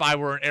if I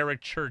were an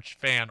Eric Church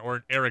fan or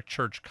an Eric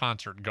Church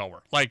concert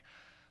goer. Like,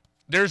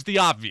 there's the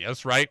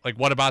obvious, right? Like,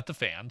 what about the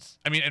fans?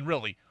 I mean, and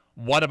really,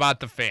 what about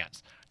the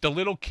fans? The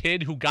little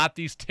kid who got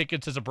these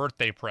tickets as a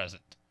birthday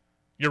present.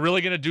 You're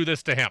really going to do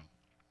this to him?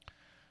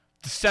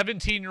 The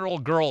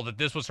 17-year-old girl that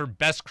this was her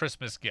best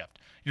Christmas gift.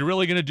 You're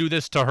really going to do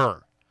this to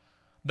her?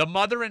 The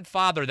mother and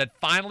father that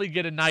finally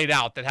get a night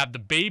out, that have the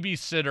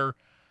babysitter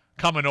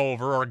coming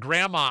over or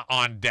grandma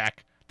on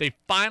deck, they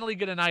finally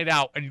get a night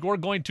out, and you're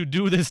going to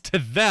do this to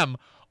them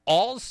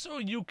also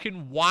you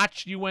can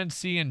watch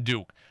UNC and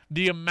Duke.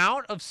 The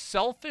amount of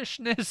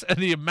selfishness and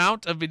the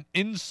amount of an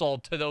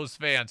insult to those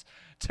fans,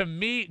 to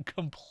me,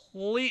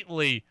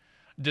 completely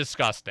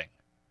disgusting.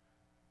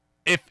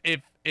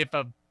 If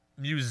a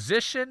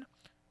musician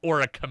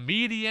or a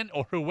comedian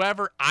or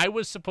whoever I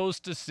was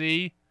supposed to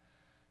see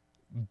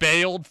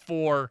bailed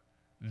for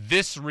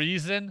this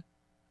reason,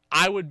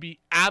 I would be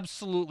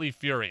absolutely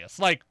furious.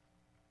 Like,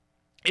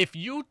 if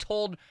you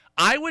told,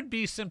 I would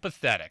be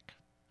sympathetic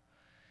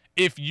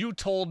if you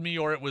told me,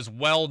 or it was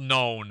well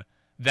known,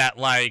 that,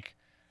 like,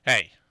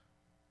 hey,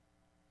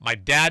 my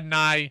dad and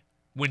I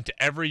went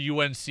to every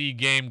UNC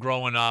game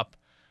growing up,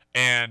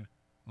 and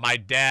my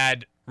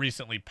dad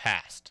recently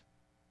passed.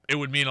 It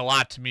would mean a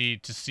lot to me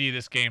to see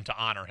this game to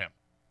honor him.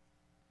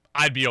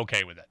 I'd be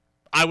okay with it.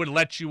 I would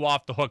let you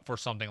off the hook for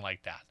something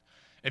like that.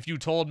 If you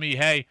told me,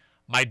 hey,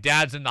 my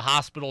dad's in the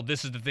hospital,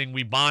 this is the thing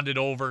we bonded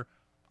over,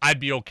 I'd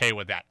be okay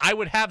with that. I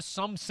would have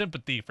some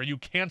sympathy for you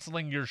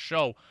canceling your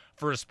show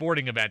for a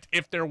sporting event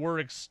if there were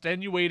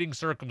extenuating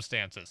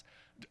circumstances.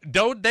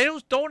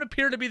 Those don't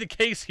appear to be the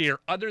case here,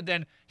 other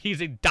than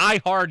he's a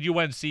diehard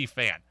UNC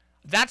fan.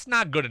 That's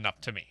not good enough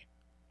to me.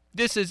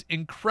 This is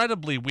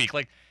incredibly weak.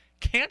 Like,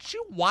 can't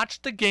you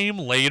watch the game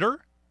later?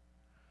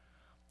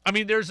 I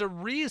mean, there's a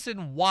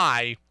reason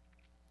why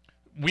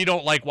we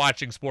don't like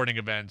watching sporting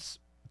events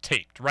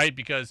taped, right?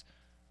 Because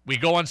we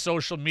go on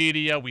social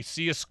media, we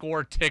see a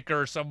score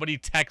ticker, somebody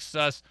texts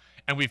us,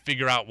 and we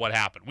figure out what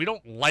happened. We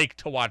don't like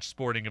to watch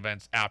sporting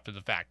events after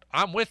the fact.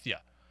 I'm with you.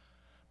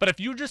 But if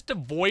you just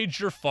avoid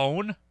your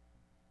phone,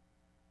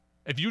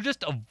 with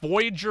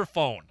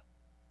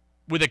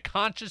a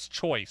conscious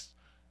choice,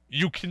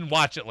 you can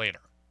watch it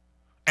later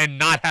and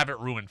not have it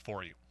ruined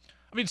for you.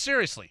 I mean,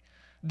 seriously,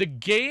 the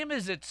game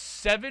is at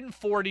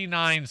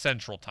 7:49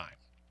 Central Time.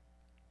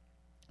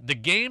 The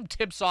game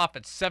tips off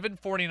at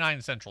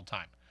 7:49 Central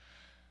Time.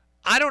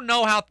 I don't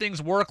know how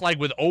things work, like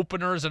with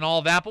openers and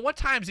all that, but what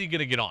time is he going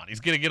to get on?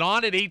 He's going to get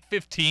on at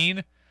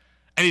 8:15,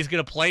 and he's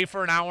going to play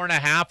for an hour and a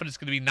half, and it's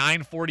going to be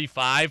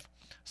 9:45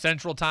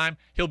 Central Time.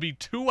 He'll be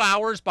 2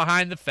 hours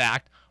behind the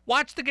fact.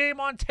 Watch the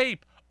game on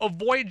tape.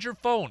 Avoid your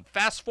phone.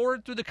 Fast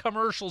forward through the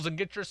commercials and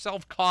get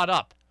yourself caught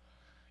up.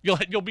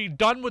 You'll be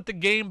done with the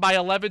game by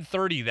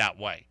 11:30 that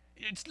way.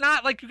 It's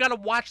not like you got to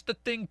watch the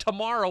thing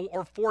tomorrow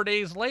or 4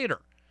 days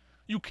later.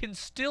 You can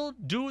still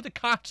do the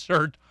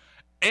concert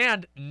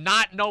and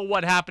not know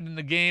what happened in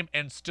the game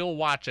and still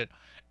watch it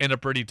in a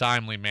pretty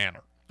timely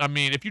manner. I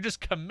mean, if you just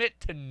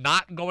commit to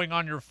not going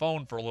on your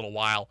phone for a little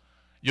while,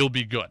 you'll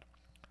be good.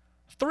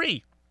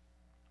 3,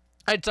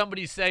 I had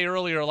somebody say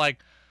earlier,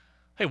 like,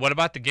 Hey, what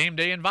about the game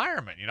day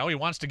environment? He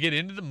wants to get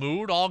into the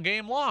mood all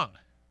game long.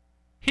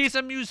 He's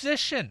a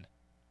musician.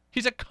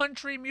 He's a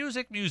country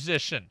music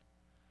musician.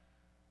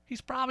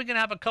 He's probably going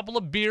to have a couple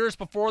of beers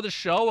before the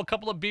show, a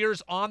couple of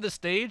beers on the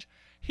stage.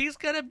 He's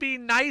going to be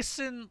nice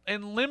and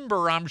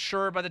limber, I'm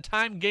sure, by the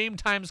time game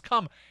times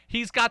come.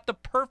 He's got the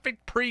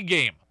perfect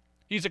pregame.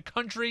 He's a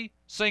country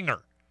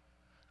singer.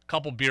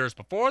 Couple beers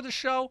before the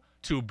show,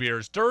 2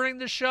 beers during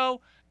the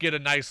show, get a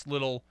nice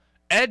little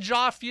edge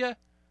off you.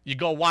 You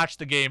go watch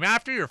the game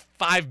after, you're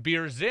 5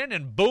 beers in,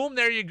 and boom,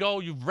 there you go.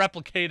 You've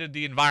replicated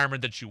the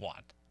environment that you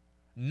want.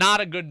 Not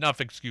a good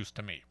enough excuse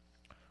to me.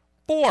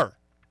 4,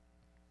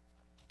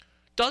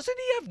 doesn't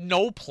he have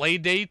no play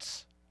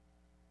dates?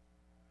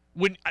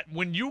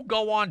 When you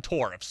go on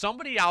tour, if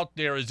somebody out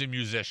there is a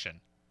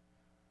musician,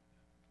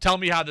 tell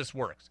me how this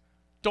works.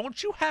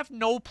 Don't you have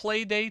no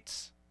play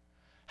dates?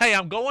 Hey,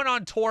 I'm going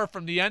on tour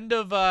from the end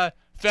of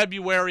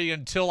February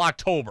until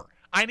October.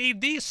 I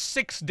need these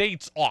 6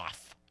 dates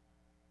off.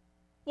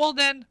 Well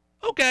then,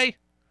 okay.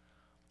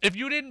 If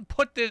you didn't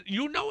put the,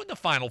 when the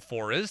Final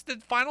Four is.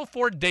 The Final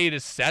Four date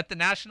is set. The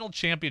national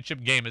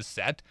championship game is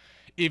set.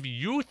 If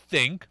you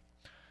think,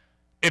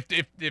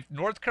 if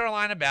North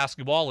Carolina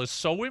basketball is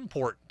so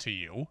important to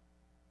you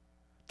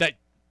that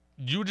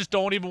you just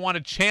don't even want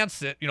to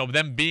chance it,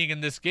 them being in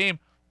this game,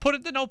 put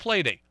it to no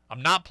play date.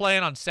 I'm not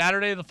playing on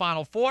Saturday of the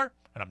Final Four,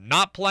 and I'm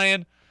not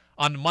playing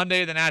on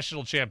Monday of the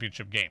national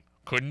championship game.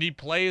 Couldn't he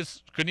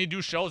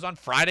do shows on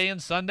Friday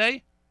and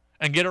Sunday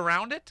and get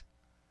around it?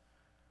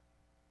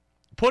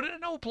 Put it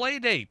in no play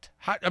date.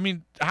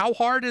 How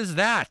hard is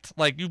that?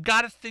 You've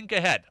got to think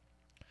ahead.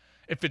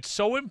 If it's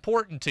so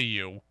important to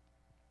you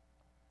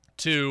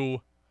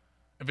to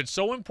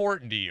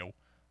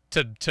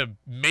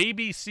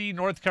maybe see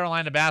North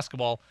Carolina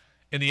basketball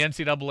in the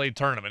NCAA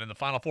tournament in the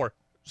Final Four,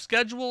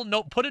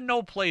 put a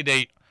no play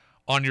date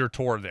on your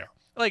tour there.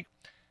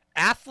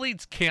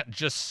 Athletes can't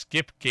just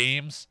skip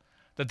games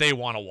that they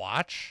want to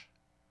watch.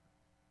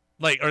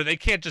 Or they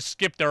can't just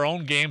skip their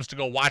own games to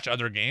go watch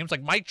other games.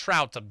 Mike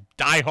Trout's a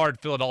diehard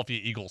Philadelphia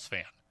Eagles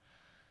fan.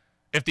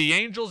 If the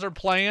Angels are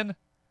playing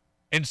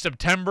in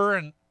September,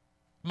 and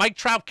Mike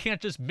Trout can't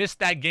just miss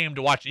that game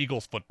to watch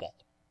Eagles football.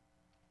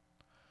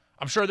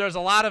 I'm sure there's a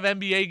lot of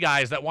NBA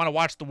guys that want to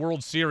watch the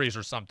World Series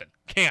or something.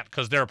 Can't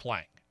because they're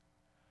playing.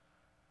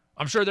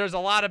 I'm sure there's a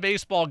lot of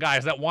baseball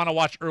guys that want to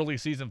watch early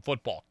season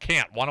football.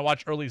 Can't. Want to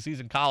watch early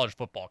season college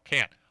football.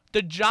 Can't.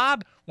 The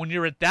job, when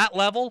you're at that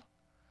level,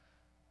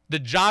 the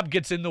job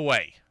gets in the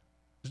way.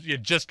 You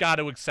just got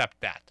to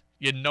accept that.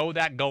 You know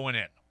that going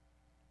in.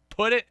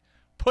 Put a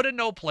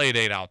no play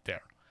date out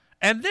there.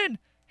 And then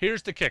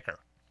here's the kicker.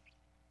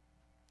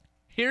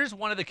 Here's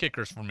one of the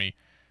kickers for me.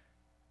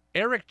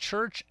 Eric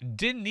Church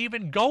didn't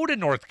even go to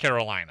North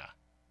Carolina.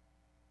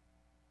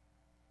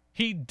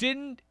 He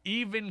didn't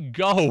even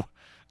go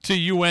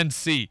to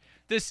UNC.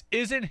 This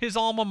isn't his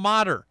alma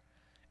mater.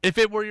 If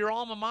it were your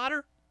alma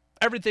mater,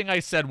 everything I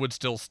said would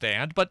still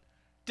stand, but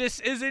this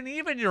isn't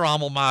even your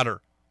alma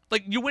mater.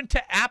 You went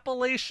to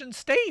Appalachian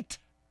State.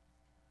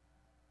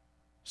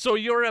 So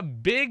you're a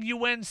big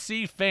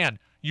UNC fan.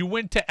 You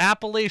went to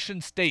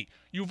Appalachian State.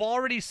 You've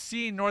already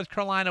seen North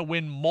Carolina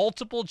win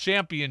multiple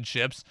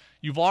championships.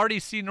 You've already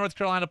seen North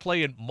Carolina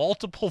play in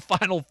multiple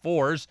Final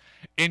Fours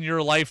in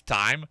your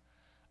lifetime.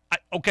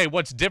 Okay,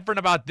 what's different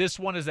about this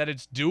one is that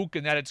it's Duke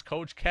and that it's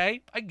Coach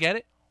K. I get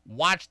it.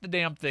 Watch the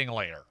damn thing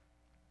later.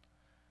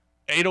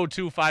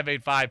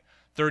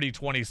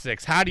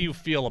 802-585-3026. How do you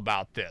feel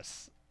about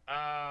this?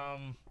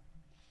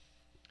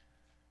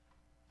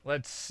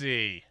 Let's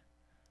see.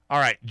 All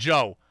right,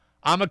 Joe.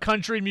 I'm a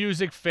country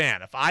music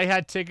fan. If I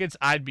had tickets,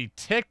 I'd be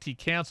ticked. He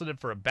canceled it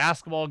for a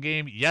basketball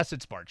game. Yes,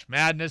 it's March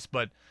Madness,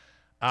 but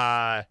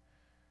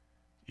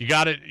you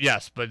got it.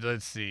 Yes, but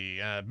let's see.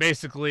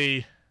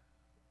 Basically,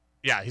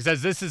 yeah, he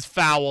says this is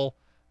foul.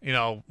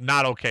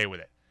 Not okay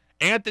with it.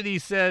 Anthony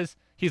says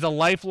he's a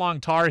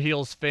lifelong Tar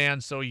Heels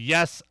fan, so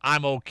yes,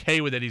 I'm okay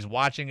with it. He's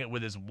watching it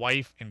with his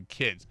wife and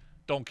kids.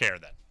 Don't care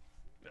then.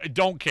 I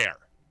don't care.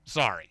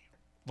 Sorry.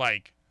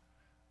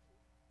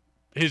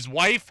 His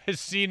wife has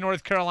seen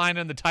North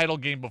Carolina in the title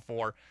game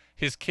before.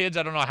 His kids,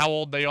 I don't know how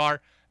old they are.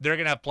 They're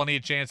going to have plenty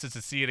of chances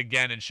to see it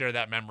again and share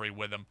that memory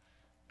with him.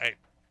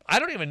 I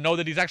don't even know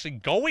that he's actually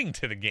going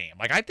to the game.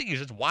 I think he's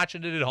just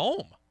watching it at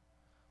home.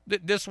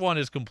 This one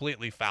is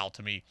completely foul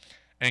to me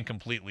and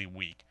completely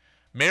weak.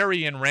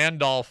 Mary and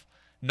Randolph,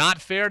 not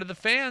fair to the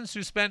fans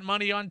who spent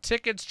money on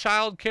tickets,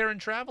 childcare,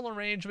 and travel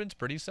arrangements.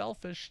 Pretty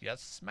selfish.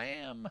 Yes,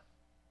 ma'am.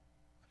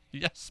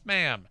 Yes,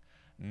 ma'am.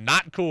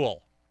 Not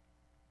cool.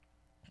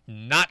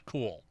 Not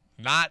cool.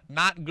 Not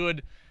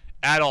good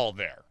at all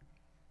there.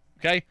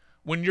 Okay?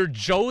 When you're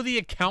Joe the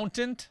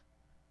accountant,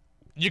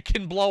 you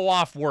can blow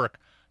off work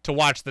to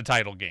watch the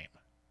title game.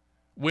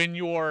 When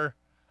you're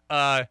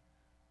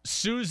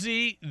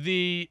Susie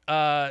the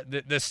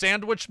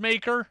sandwich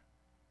maker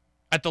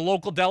at the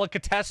local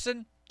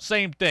delicatessen,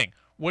 same thing.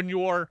 When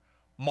you're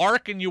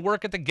Mark and you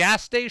work at the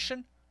gas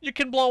station, you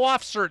can blow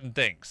off certain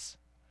things.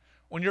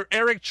 When you're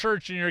Eric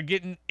Church and you're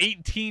getting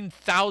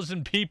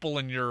 18,000 people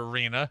in your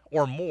arena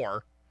or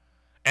more,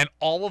 and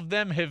all of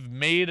them have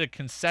made a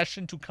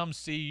concession to come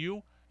see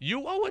you,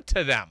 you owe it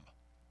to them.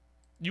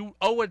 You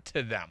owe it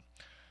to them.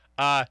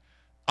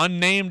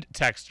 Unnamed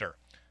texter.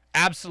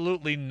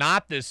 Absolutely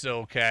not this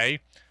okay.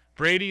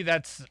 Brady,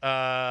 that's,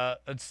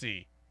 let's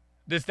see.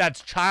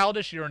 That's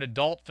childish. You're an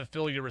adult.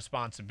 Fulfill your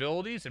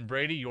responsibilities. And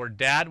Brady, your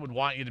dad would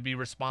want you to be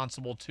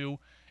responsible too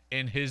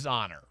in his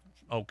honor.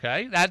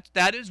 Okay?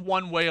 That is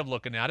one way of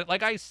looking at it,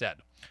 like I said.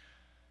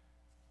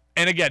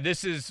 And again,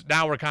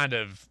 now we're kind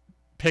of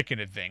picking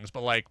at things,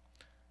 but like,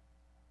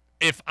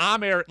 if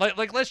I'm Eric,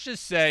 like let's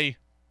just say,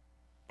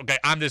 okay,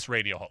 I'm this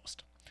radio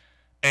host,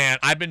 and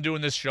I've been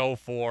doing this show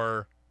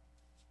for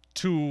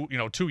 2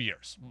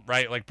 years,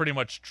 right? Like pretty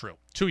much true,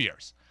 2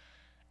 years.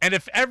 And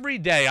if every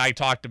day I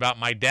talked about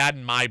my dad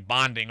and my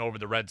bonding over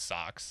the Red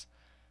Sox,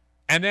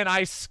 and then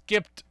I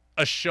skipped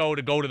a show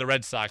to go to the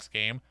Red Sox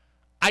game,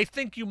 I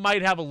think you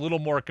might have a little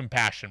more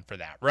compassion for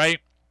that, right?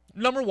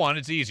 Number one,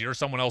 it's easier.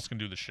 Someone else can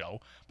do the show.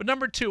 But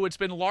number two, it's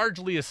been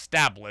largely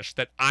established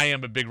that I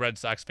am a big Red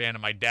Sox fan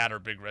and my dad are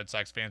big Red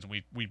Sox fans,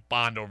 and we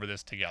bond over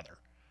this together.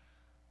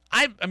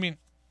 I mean,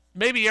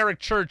 maybe Eric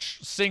Church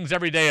sings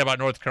every day about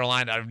North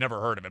Carolina. I've never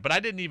heard of it. But I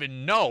didn't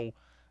even know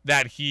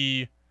that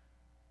he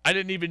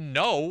was in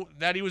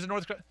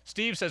North Carolina.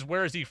 Steve says,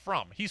 where is he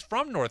from? He's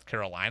from North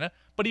Carolina,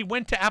 but he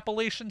went to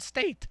Appalachian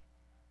State.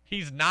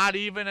 He's not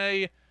even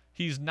a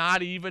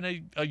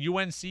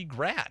UNC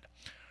grad.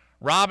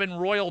 Robin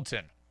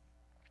Royalton.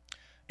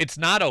 It's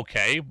not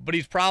okay, but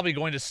he's probably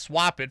going to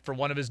swap it for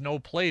one of his no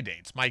play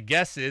dates. My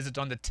guess is it's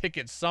on the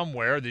ticket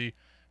somewhere. The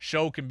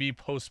show can be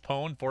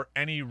postponed for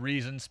any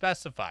reason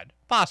specified.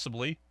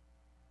 Possibly.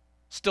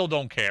 Still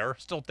don't care.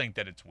 Still think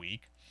that it's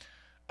weak.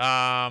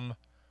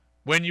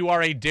 When you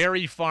are a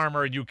dairy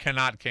farmer, you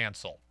cannot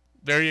cancel.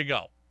 There you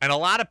go. And a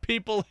lot of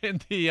people in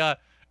the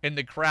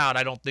crowd,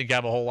 I don't think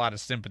have a whole lot of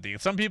sympathy.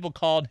 Some people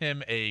called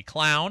him a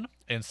clown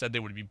and said they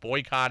would be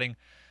boycotting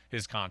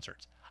his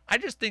concerts. I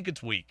just think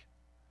it's weak.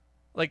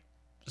 Like,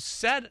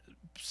 set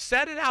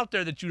it out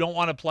there that you don't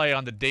want to play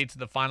on the dates of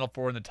the Final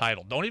Four and the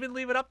title. Don't even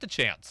leave it up to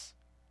chance.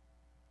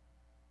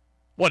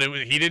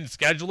 He didn't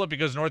schedule it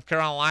because North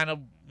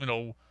Carolina,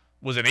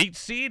 was an 8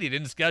 seed? He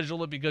didn't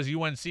schedule it because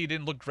UNC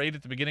didn't look great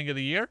at the beginning of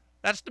the year?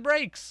 That's the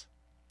breaks.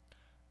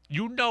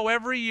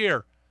 Every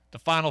year, the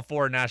Final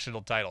Four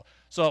national title.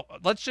 So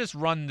let's just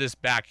run this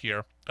back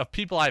here of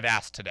people I've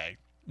asked today.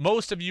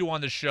 Most of you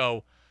on the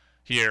show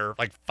here,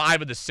 like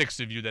 5 of the 6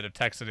 of you that have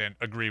texted in,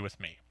 agree with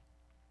me.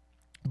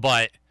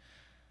 But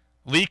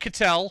Lee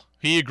Cattell,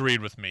 he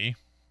agreed with me.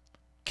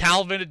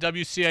 Calvin at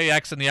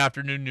WCAX in the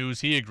afternoon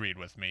news, he agreed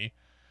with me.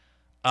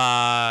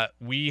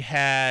 We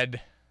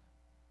had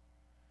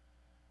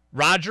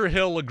Roger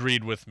Hill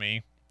agreed with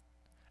me.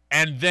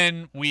 And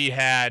then we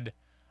had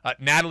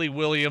Natalie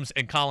Williams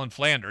and Colin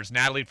Flanders.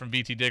 Natalie from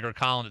VT Digger,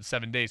 Colin at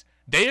 7 Days.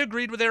 They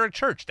agreed with Eric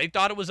Church. They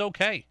thought it was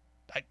okay.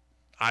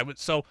 I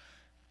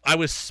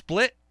was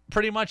split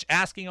pretty much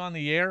asking on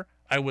the air.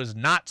 I was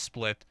not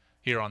split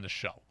here on the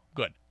show.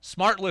 Good.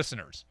 Smart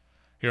listeners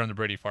here on the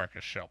Brady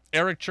Farkas Show.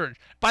 Eric Church.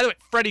 By the way,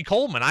 Freddie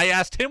Coleman, I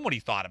asked him what he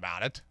thought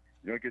about it.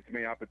 You don't get too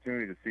many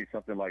opportunities to see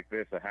something like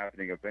this, a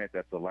happening event.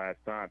 That's the last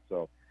time.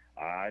 So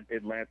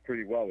it lands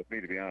pretty well with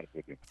me, to be honest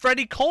with you.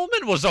 Freddie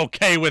Coleman was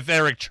okay with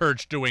Eric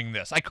Church doing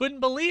this. I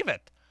couldn't believe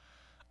it.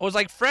 I was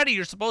like, Freddie,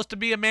 you're supposed to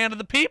be a man of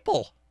the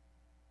people.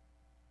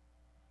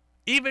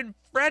 Even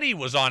Freddie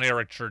was on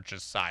Eric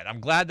Church's side. I'm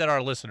glad that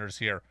our listeners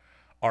here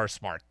are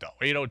smart, though.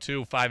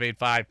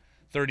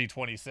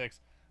 802-585-3026.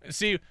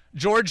 See,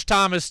 George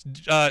Thomas,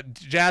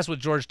 Jazz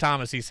with George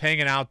Thomas, he's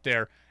hanging out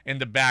there in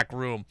the back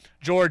room.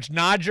 George,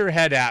 nod your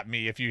head at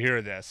me if you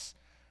hear this.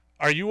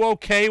 Are you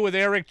okay with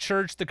Eric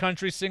Church, the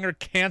country singer,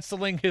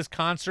 canceling his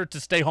concert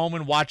to stay home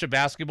and watch a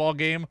basketball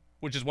game,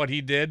 which is what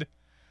he did?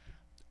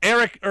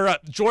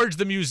 George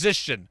the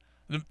musician,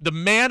 the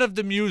man of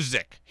the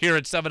music here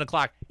at 7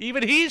 o'clock,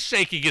 even he's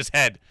shaking his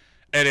head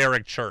at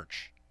Eric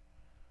Church.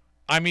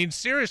 I mean,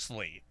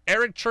 seriously,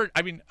 Eric Church,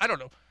 I don't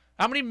know.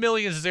 How many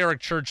millions has Eric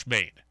Church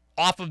made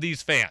off of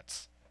these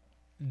fans?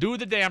 Do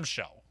the damn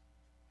show.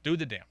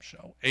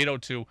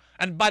 802.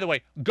 And by the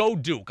way, go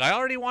Duke. I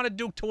already wanted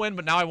Duke to win,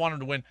 but now I want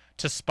him to win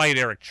to spite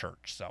Eric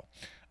Church. So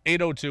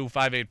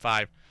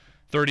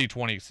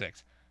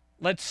 802-585-3026.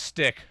 Let's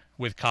stick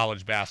with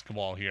college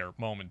basketball here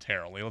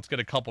momentarily. Let's get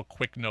a couple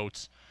quick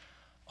notes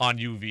on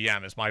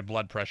UVM as my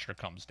blood pressure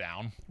comes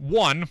down.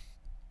 One,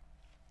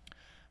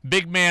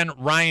 big man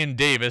Ryan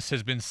Davis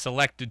has been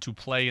selected to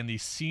play in the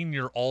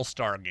Senior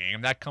All-Star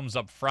game. That comes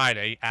up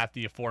Friday at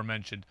the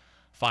aforementioned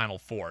Final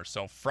Four.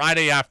 So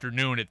Friday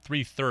afternoon at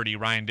 3:30,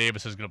 Ryan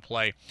Davis is going to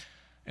play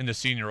in the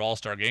Senior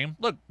All-Star game.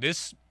 Look,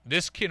 this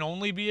can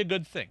only be a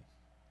good thing.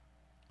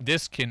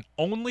 This can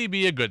only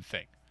be a good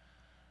thing.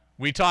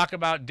 We talk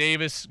about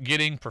Davis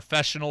getting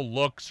professional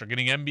looks or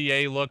getting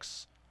NBA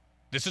looks.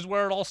 This is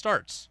where it all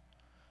starts.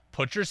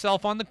 Put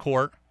yourself on the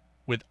court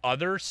with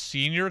other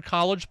senior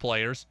college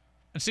players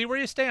and see where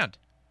you stand.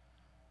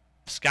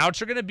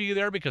 Scouts are going to be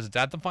there because it's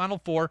at the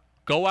Final Four.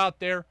 Go out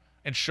there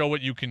and show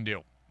what you can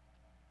do.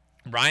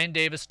 Ryan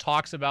Davis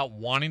talks about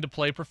wanting to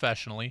play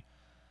professionally.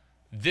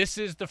 This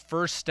is the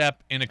first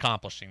step in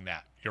accomplishing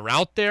that. You're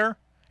out there,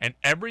 and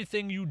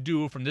everything you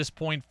do from this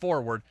point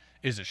forward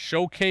is a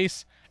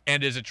showcase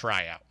and is a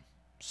tryout.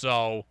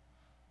 So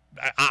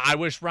I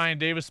wish Ryan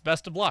Davis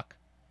best of luck.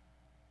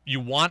 You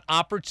want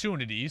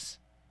opportunities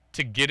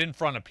to get in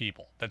front of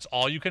people. That's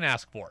all you can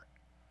ask for.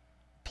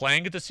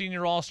 Playing at the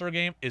Senior All-Star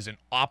Game is an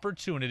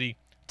opportunity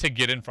to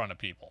get in front of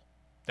people.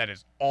 That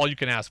is all you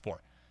can ask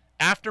for.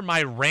 After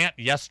my rant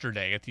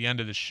yesterday at the end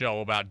of the show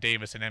about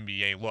Davis and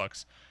NBA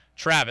looks,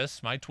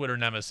 Travis, my Twitter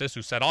nemesis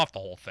who set off the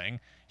whole thing,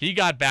 he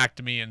got back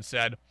to me and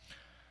said,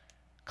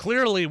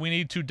 clearly we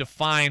need to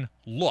define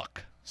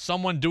look.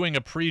 Someone doing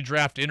a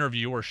pre-draft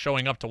interview or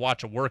showing up to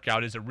watch a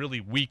workout is a really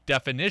weak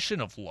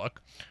definition of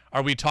look.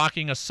 Are we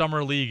talking a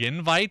summer league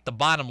invite? The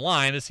bottom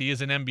line is he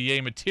is an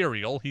NBA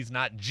material. He's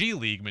not G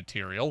League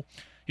material.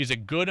 He's a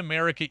good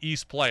America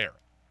East player.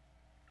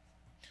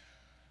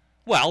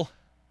 Well,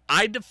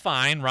 I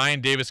define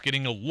Ryan Davis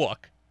getting a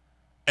look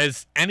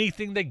as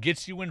anything that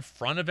gets you in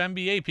front of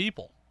NBA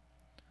people.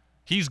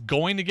 He's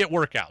going to get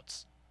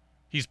workouts.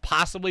 He's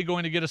possibly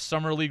going to get a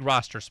summer league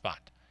roster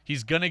spot.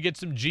 He's going to get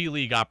some G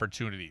League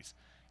opportunities.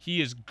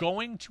 He is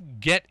going to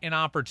get an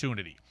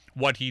opportunity.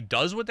 What he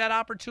does with that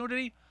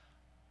opportunity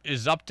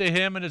is up to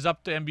him and is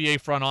up to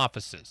NBA front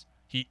offices.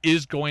 He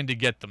is going to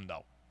get them,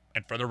 though.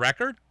 And for the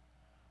record,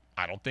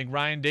 I don't think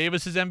Ryan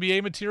Davis is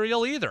NBA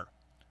material either.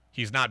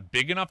 He's not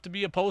big enough to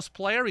be a post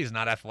player. He's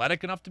not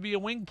athletic enough to be a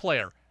wing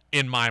player,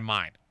 in my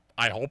mind.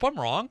 I hope I'm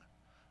wrong.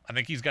 I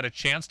think he's got a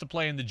chance to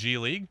play in the G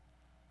League.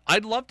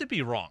 I'd love to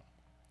be wrong.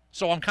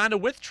 So I'm kind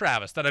of with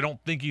Travis that I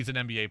don't think he's an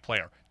NBA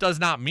player. Does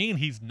not mean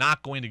he's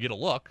not going to get a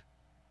look.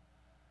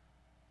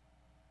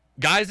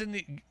 Guys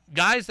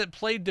that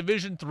played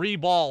Division III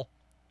ball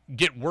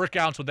get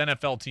workouts with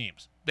NFL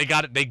teams. They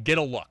got it. They get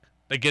a look.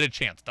 They get a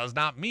chance. Does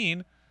not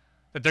mean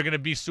that they're going to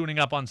be suiting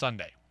up on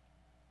Sunday.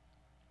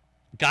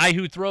 Guy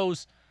who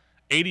throws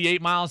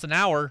 88 miles an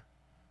hour,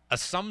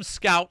 some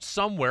scout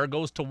somewhere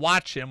goes to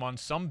watch him on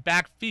some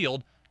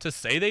backfield to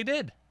say they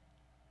did.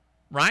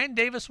 Ryan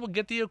Davis will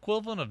get the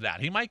equivalent of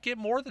that. He might get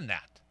more than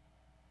that.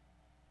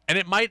 And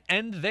it might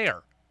end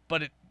there,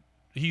 but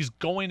he's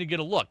going to get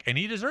a look, and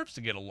he deserves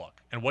to get a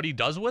look. And what he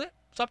does with it,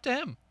 it's up to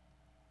him.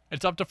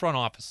 It's up to front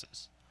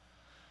offices.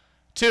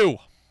 2,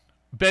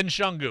 Ben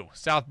Shungu,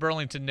 South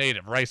Burlington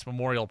native, Rice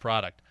Memorial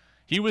product.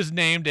 He was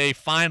named a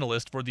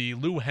finalist for the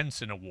Lou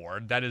Henson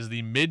Award. That is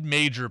the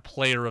Mid-Major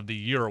Player of the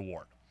Year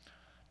award.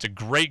 It's a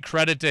great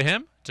credit to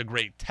him. It's a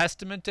great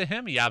testament to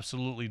him. He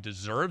absolutely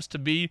deserves to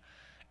be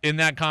in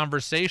that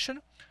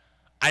conversation.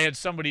 I had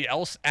somebody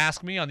else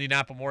ask me on the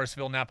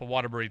Napa-Morrisville,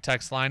 Napa-Waterbury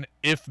text line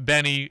if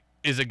Benny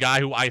is a guy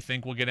who I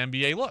think will get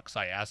NBA looks.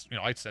 I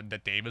said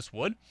that Davis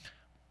would.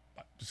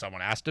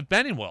 Someone asked if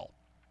Benny will.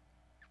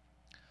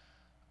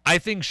 I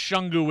think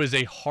Shungu is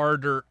a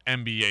harder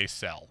NBA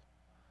sell.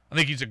 I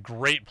think he's a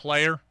great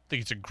player. I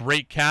think he's a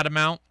great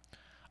catamount.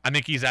 I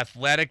think he's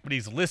athletic, but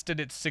he's listed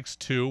at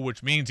 6'2",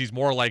 which means he's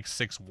more like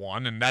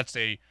 6'1", and that's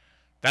a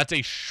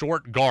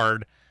short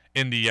guard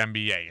in the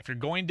NBA. If you're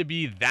going to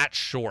be that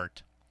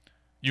short,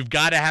 you've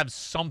got to have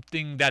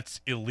something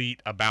that's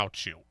elite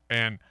about you.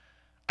 And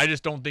I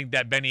just don't think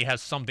that Benny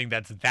has something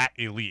that's that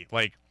elite.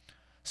 Like,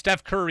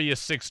 Steph Curry is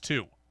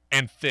 6'2"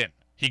 and thin.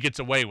 He gets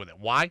away with it.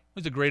 Why?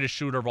 He's the greatest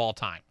shooter of all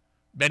time.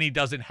 Benny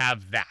doesn't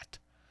have that.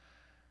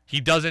 He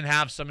doesn't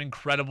have some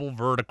incredible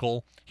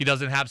vertical. He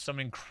doesn't have some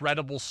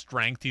incredible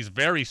strength. He's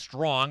very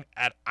strong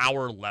at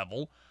our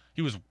level.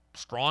 He was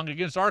strong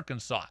against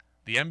Arkansas.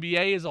 The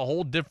NBA is a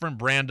whole different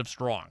brand of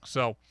strong.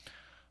 So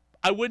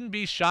I wouldn't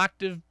be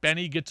shocked if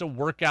Benny gets a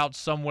workout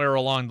somewhere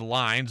along the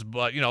lines.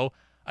 But,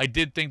 I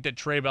did think that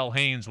Traybell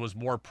Haynes was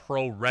more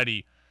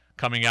pro-ready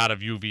coming out of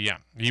UVM.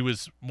 He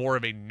was more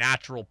of a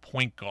natural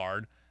point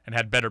guard and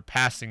had better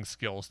passing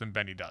skills than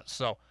Benny does.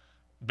 So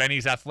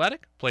Benny's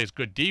athletic, plays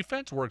good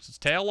defense, works his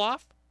tail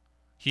off.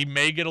 He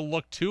may get a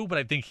look too, but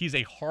I think he's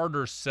a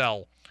harder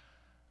sell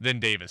than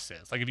Davis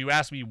is. Like, if you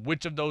ask me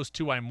which of those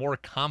two I'm more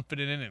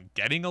confident in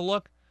getting a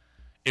look,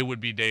 it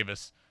would be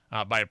Davis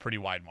by a pretty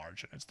wide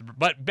margin.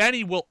 But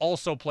Benny will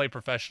also play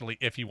professionally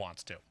if he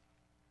wants to.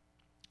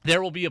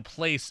 There will be a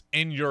place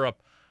in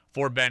Europe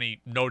for Benny,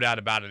 no doubt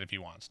about it, if he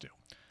wants to.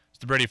 It's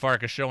the Brady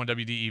Farkas Show on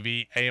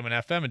WDEV, AM and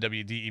FM, and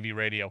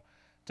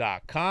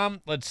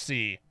WDEVradio.com. Let's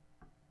see.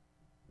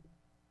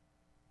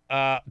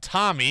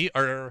 Tammy,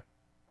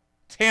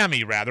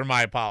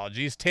 my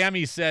apologies.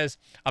 Tammy says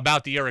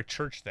about the Eric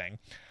Church thing,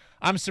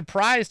 I'm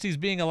surprised he's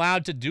being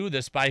allowed to do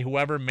this by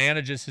whoever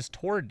manages his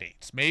tour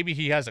dates. Maybe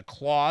he has a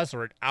clause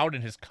or an out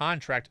in his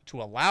contract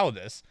to allow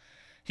this.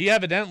 He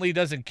evidently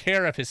doesn't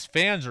care if his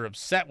fans are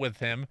upset with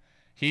him.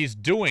 He's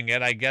doing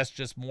it, I guess,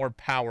 just more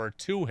power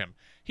to him.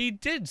 He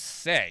did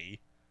say,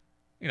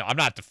 I'm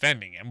not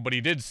defending him, but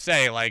he did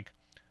say,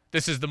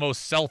 this is the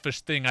most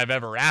selfish thing I've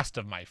ever asked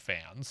of my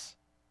fans.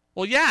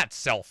 Well, yeah, it's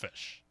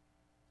selfish.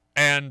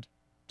 And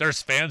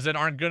there's fans that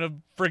aren't going to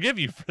forgive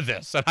you for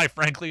this, and I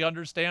frankly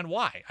understand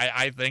why.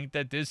 I think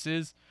that this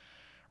is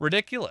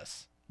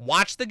ridiculous.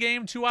 Watch the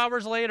game 2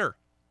 hours later.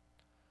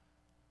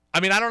 I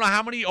mean, I don't know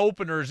how many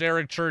openers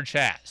Eric Church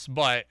has,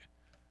 but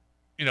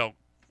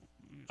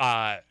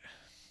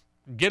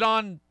get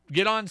on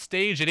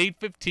stage at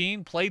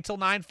 8:15, play till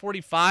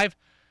 9:45,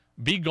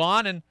 be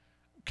gone, and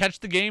catch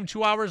the game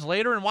 2 hours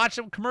later and watch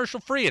it commercial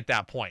free at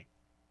that point.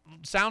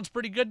 Sounds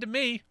pretty good to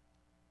me.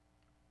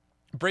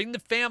 Bring the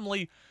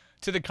family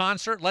to the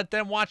concert. Let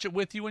them watch it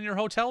with you in your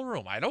hotel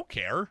room. I don't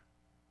care.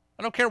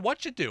 I don't care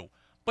what you do,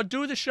 but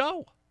do the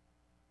show.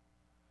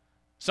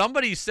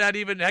 Somebody said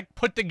even, heck,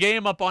 put the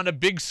game up on a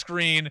big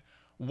screen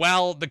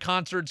while the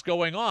concert's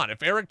going on.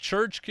 If Eric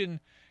Church can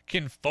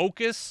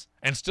focus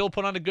and still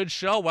put on a good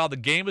show while the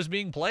game is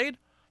being played,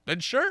 then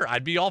sure,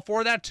 I'd be all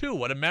for that too.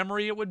 What a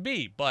memory it would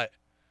be. But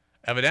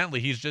evidently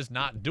he's just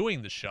not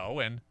doing the show,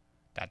 and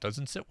that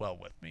doesn't sit well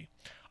with me.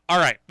 All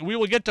right, we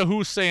will get to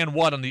who's saying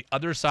what on the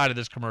other side of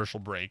this commercial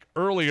break.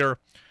 Earlier,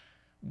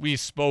 we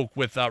spoke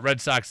with Red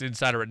Sox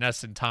insider at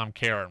NESN, Tom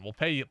Caron. We'll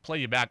play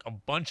you back a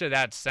bunch of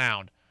that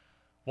sound.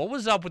 What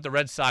was up with the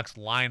Red Sox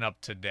lineup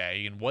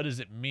today, and what does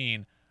it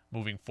mean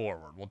moving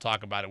forward? We'll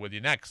talk about it with you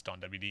next on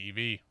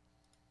WDEV.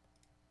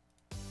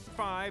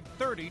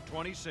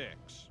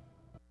 5:30-26.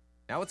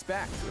 Now it's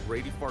back to the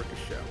Brady Farkas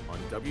Show on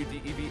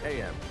WDEV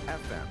AM,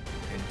 FM,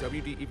 and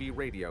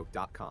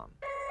WDEVradio.com.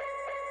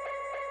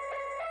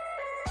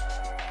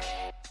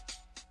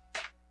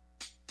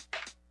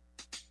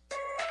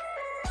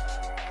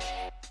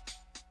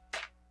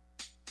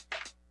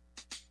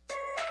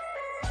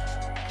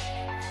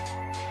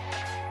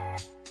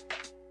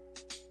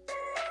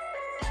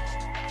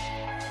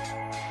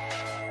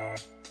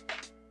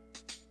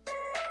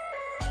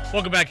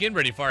 Welcome back in,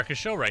 Brady Farkas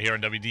Show, right here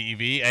on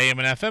WDEV, AM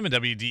and FM, and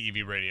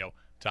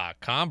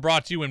WDEVradio.com.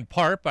 Brought to you in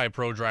part by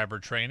ProDriver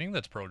Training.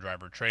 That's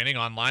ProDriver Training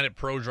online at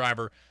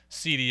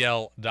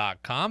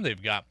ProDriverCDL.com.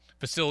 They've got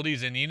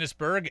facilities in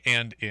Enosburg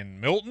and in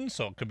Milton,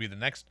 so it could be the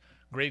next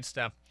great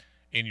step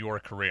in your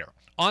career.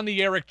 On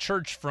the Eric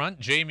Church front,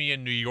 Jamie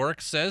in New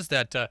York says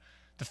that the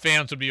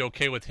fans would be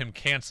okay with him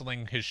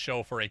canceling his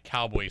show for a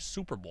Cowboys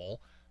Super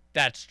Bowl.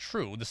 That's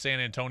true. The San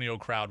Antonio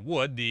crowd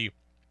would.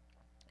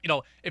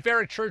 If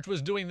Eric Church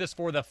was doing this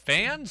for the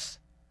fans,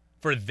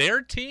 for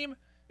their team,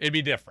 it'd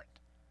be different.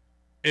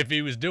 If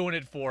he was doing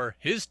it for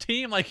his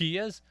team like he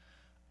is,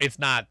 it's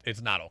not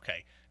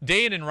okay.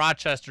 Dane in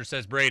Rochester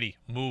says, Brady,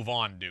 move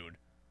on, dude.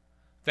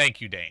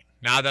 Thank you, Dane.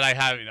 Now that I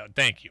have,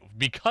 thank you.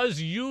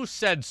 Because you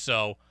said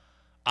so,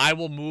 I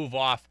will move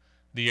off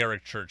the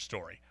Eric Church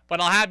story.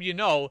 But I'll have you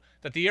know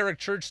that the Eric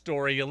Church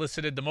story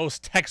elicited the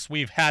most texts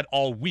we've had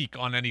all week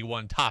on any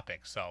one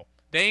topic. So,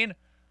 Dane,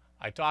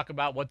 I talk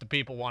about what the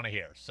people want to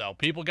hear. So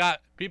people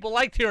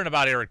liked hearing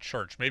about Eric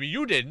Church. Maybe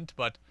you didn't,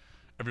 but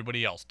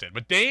everybody else did.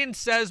 But Dane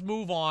says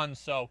move on,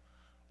 so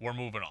we're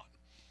moving on.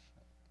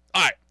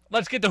 All right,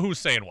 let's get to who's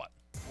saying what.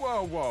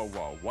 Whoa.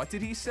 What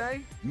did he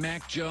say?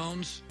 Mac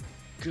Jones?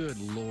 Good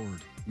Lord.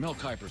 Mel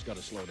Kiper's got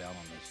to slow down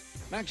on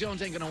this. Mac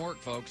Jones ain't going to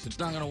work, folks. It's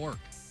not going to work.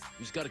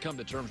 You just got to come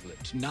to terms with it.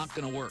 It's not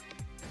going to work.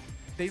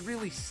 They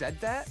really said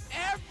that?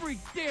 Every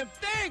damn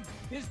thing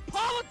is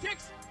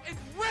politics and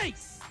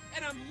race.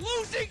 And I'm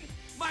losing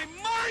my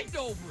mind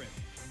over it.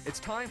 It's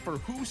time for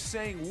Who's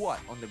Saying What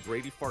on the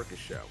Brady Farkas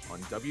Show on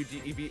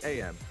WDEV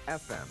AM,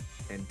 FM,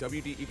 and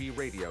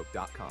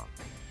WDEVradio.com.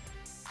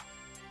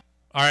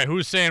 All right,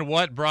 Who's Saying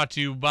What brought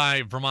to you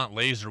by Vermont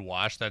Laser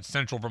Wash. That's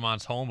Central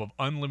Vermont's home of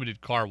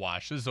unlimited car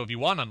washes. So if you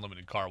want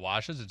unlimited car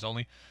washes, it's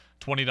only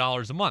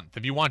 $20 a month.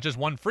 If you want just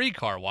one free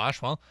car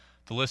wash, well,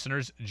 the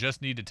listeners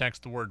just need to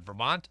text the word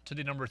Vermont to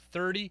the number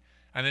 30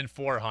 and then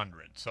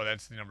 400. So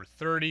that's the number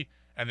 30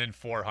 and then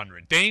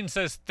 400. Dane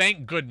says,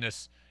 thank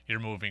goodness you're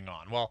moving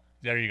on. Well,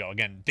 there you go.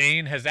 Again,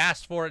 Dane has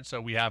asked for it,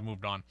 so we have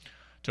moved on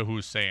to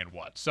Who's Saying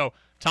What. So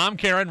Tom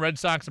Caron, Red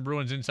Sox and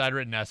Bruins insider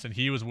at NESN,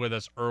 he was with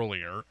us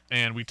earlier,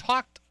 and we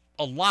talked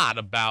a lot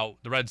about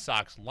the Red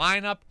Sox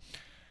lineup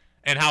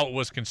and how it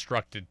was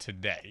constructed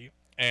today.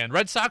 And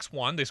Red Sox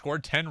won. They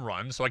scored 10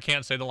 runs, so I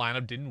can't say the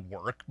lineup didn't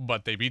work,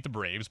 but they beat the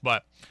Braves.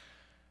 But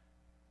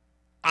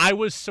I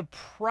was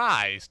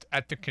surprised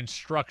at the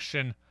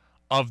construction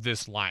of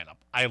this lineup.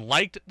 I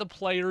liked the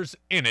players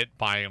in it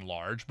by and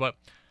large, but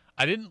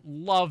I didn't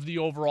love the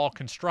overall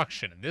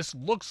construction. And this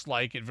looks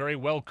like it very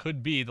well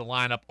could be the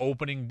lineup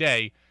opening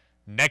day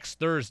next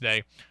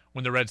Thursday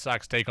when the Red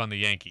Sox take on the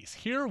Yankees.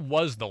 Here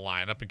was the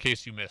lineup in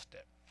case you missed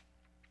it.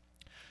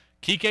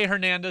 Kike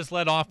Hernandez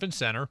led off in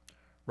center.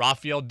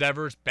 Rafael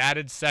Devers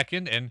batted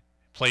second and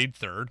played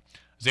third.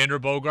 Xander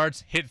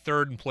Bogaerts hit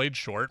third and played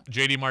short.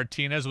 JD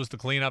Martinez was the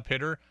cleanup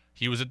hitter.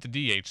 He was at the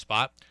DH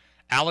spot.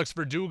 Alex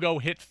Verdugo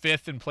hit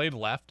fifth and played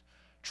left.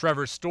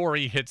 Trevor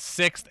Story hit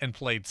sixth and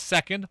played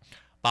second.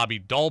 Bobby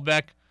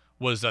Dahlbeck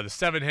was the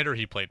seventh hitter.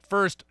 He played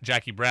first.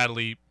 Jackie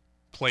Bradley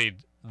played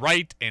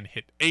right and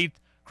hit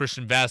eighth.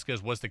 Christian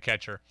Vasquez was the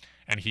catcher,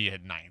 and he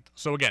hit ninth.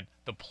 So again,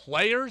 the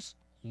players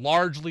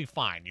largely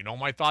fine. You know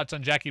my thoughts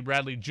on Jackie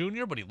Bradley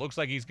Jr., but he looks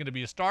like he's going to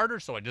be a starter,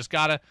 so I just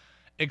got to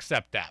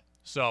accept that.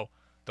 So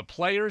the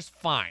players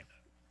fine.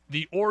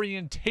 The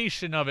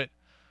orientation of it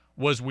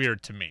was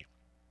weird to me.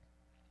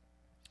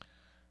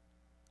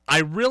 I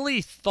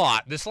really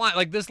thought this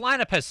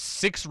lineup has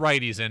 6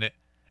 righties in it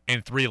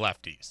and 3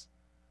 lefties.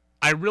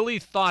 I really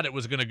thought it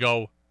was going to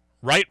go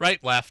right,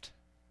 left,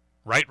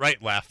 right,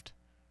 left,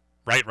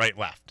 right,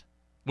 left.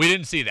 We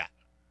didn't see that.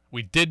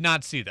 We did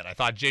not see that. I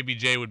thought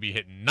JBJ would be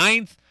hitting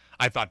 9th.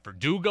 I thought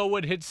Verdugo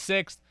would hit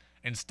 6th.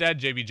 Instead,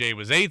 JBJ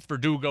was 8th.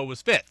 Verdugo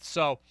was 5th.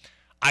 So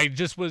I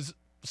just was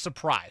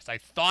surprised. I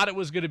thought it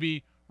was going to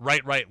be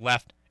right,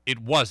 left. It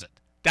wasn't.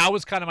 That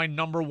was kind of my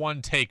number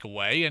one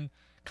takeaway and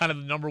kind of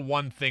the number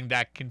one thing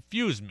that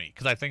confused me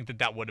because I think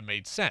that would have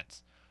made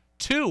sense.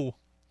 2,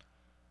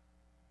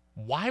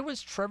 why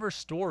was Trevor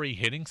Story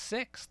hitting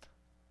 6th?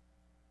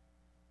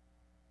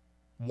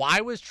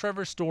 Why was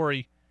Trevor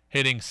Story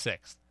hitting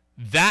 6th?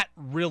 That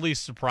really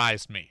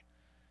surprised me.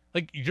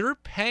 Like, you're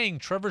paying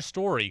Trevor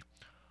Story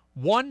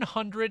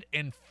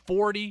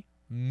 $140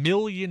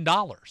 million.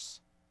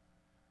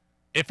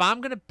 If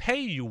I'm going to pay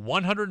you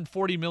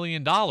 $140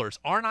 million,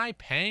 aren't I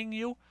paying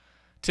you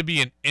to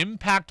be an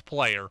impact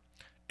player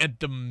at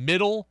the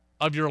middle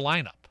of your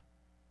lineup?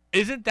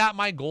 Isn't that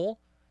my goal?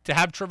 To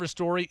have Trevor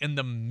Story in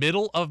the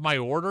middle of my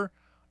order?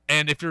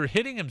 And if you're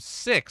hitting him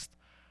 6th,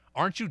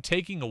 aren't you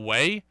taking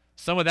away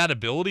some of that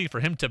ability for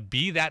him to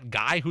be that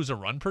guy who's a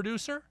run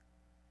producer?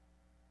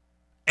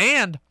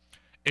 And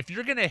if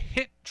you're going to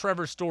hit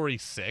Trevor Story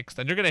 6th,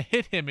 and you're going to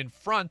hit him in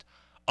front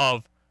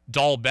of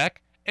Dahlbeck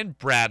and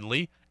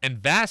Bradley and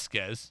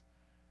Vasquez,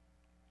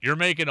 you're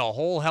making a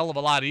whole hell of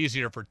a lot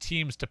easier for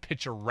teams to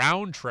pitch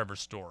around Trevor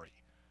Story,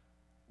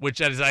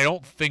 which is, I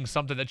don't think,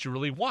 something that you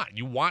really want.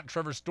 You want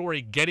Trevor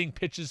Story getting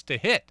pitches to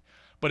hit.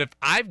 But if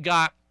I've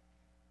got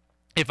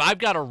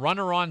a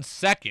runner on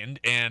second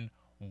and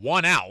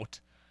 1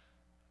 out,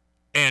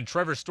 and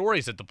Trevor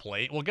Story's at the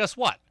plate, well, guess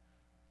what?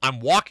 I'm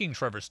walking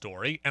Trevor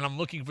Story, and I'm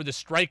looking for the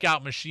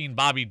strikeout machine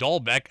Bobby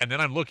Dahlbeck, and then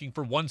I'm looking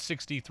for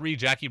 163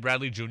 Jackie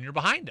Bradley Jr.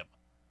 behind him.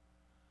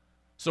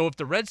 So if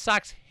the Red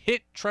Sox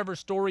hit Trevor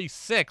Story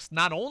 6th,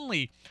 not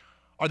only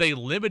are they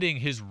limiting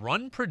his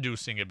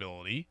run-producing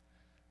ability,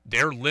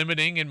 they're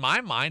limiting, in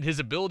my mind, his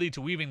ability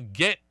to even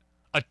get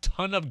a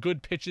ton of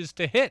good pitches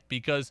to hit,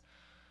 because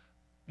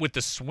with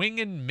the swing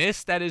and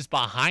miss that is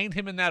behind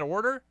him in that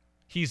order,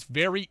 he's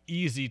very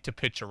easy to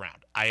pitch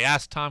around. I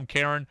asked Tom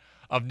Caron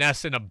of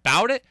NESN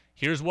about it.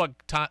 Here's what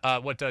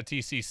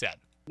TC said.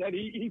 That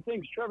he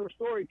thinks Trevor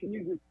Story can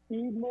use his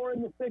speed more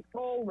in the 6th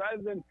hole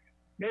rather than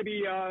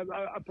maybe a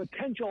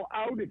potential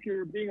out if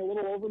you're being a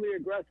little overly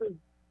aggressive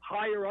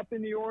higher up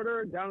in the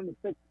order, down in the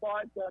 6th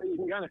spot. You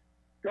can kind of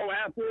go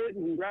after it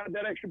and grab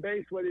that extra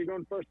base, whether you're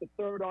going first or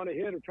third on a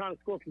hit or trying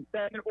to score from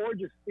second or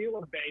just steal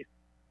a base,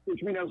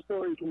 which we know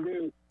Story can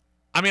do.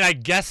 I mean, I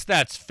guess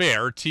that's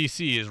fair.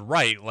 TC is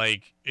right.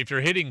 Like, if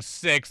you're hitting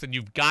 6th and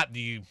you've got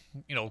the,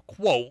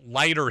 quote,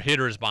 lighter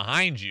hitters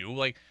behind you,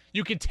 like,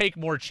 you can take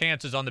more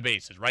chances on the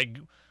bases, right?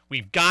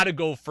 We've got to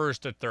go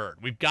first to third.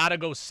 We've got to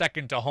go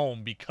second to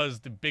home because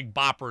the big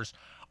boppers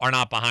are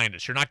not behind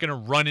us. You're not going to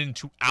run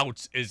into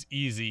outs as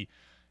easy.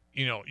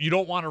 You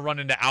don't want to run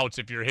into outs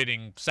if you're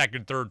hitting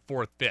 2nd, 3rd,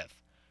 4th, 5th.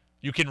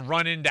 You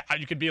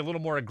can be a little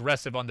more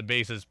aggressive on the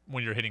bases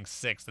when you're hitting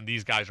 6th and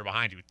these guys are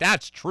behind you.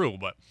 That's true,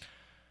 but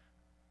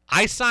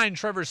I signed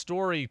Trevor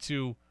Story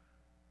to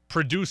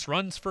produce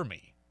runs for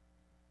me.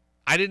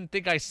 I didn't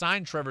think I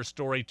signed Trevor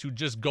Story to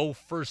just go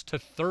first to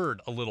third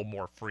a little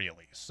more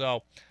freely.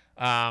 So,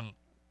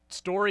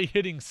 Story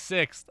hitting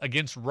 6th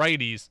against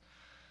righties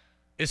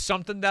is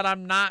something that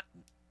I'm not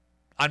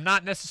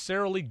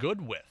necessarily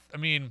good with. I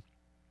mean,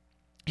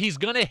 he's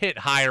going to hit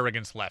higher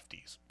against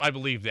lefties. I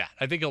believe that.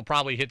 I think he'll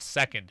probably hit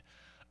 2nd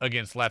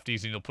against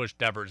lefties and he'll push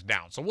Devers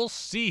down. So we'll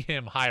see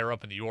him higher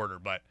up in the order,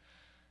 but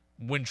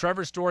when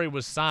Trevor Story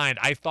was signed,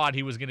 I thought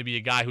he was going to be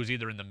a guy who's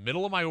either in the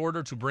middle of my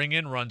order to bring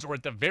in runs, or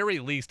at the very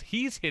least,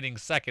 he's hitting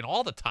 2nd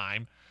all the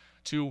time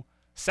to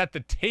set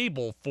the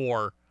table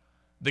for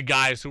the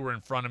guys who are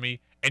in front of me,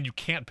 and you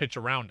can't pitch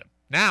around him.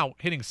 Now,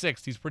 hitting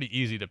 6th, he's pretty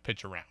easy to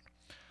pitch around.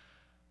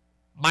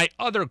 My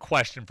other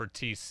question for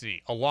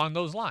TC along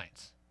those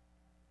lines,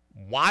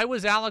 why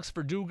was Alex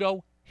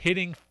Verdugo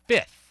hitting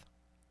 5th?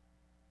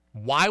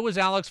 Why was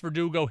Alex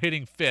Verdugo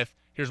hitting 5th?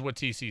 Here's what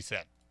TC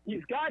said.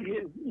 He's got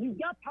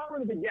power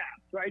to the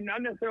gaps, right?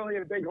 Not necessarily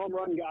a big home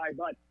run guy,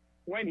 but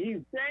when he's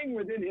staying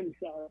within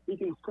himself, he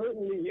can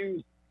certainly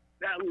use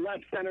that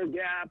left center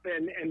gap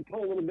and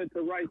pull a little bit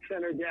to right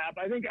center gap.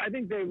 I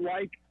think they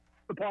like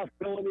the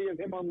possibility of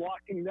him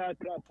unlocking that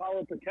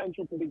power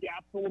potential to the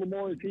gaps a little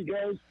more as he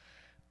goes.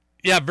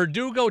 Yeah,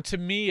 Verdugo to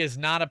me is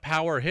not a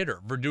power hitter.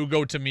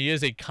 Verdugo to me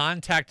is a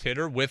contact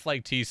hitter with,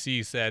 like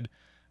TC said,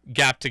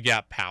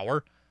 gap-to-gap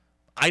power.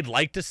 I'd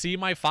like to see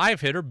my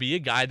 5-hitter be a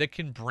guy that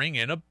can bring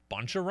in a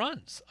bunch of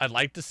runs. I'd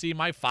like to see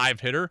my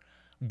 5-hitter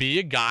be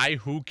a guy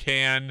who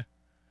can,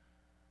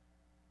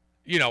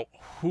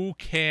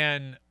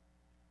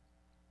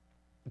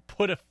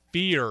 put a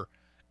fear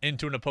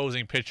into an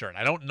opposing pitcher. And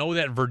I don't know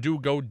that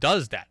Verdugo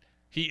does that.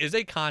 He is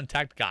a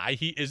contact guy.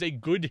 He is a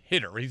good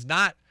hitter. He's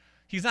not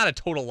a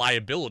total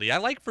liability. I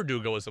like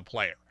Verdugo as a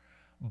player.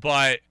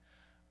 But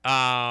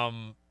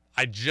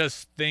I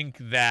just think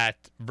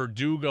that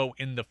Verdugo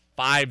in the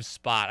 5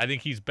 spot, I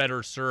think he's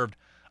better served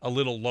a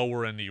little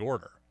lower in the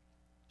order.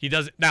 He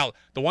doesn't. Now,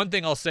 the one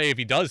thing I'll say, if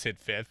he does hit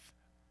 5th,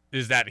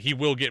 is that he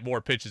will get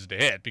more pitches to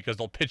hit because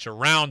they'll pitch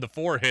around the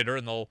 4-hitter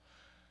and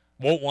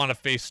won't want to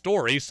face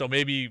Story. So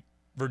maybe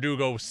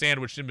Verdugo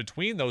sandwiched in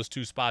between those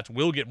two spots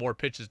will get more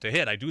pitches to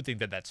hit. I do think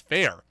that that's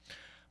fair.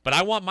 But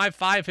I want my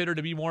 5-hitter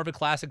to be more of a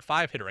classic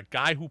 5-hitter, a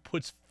guy who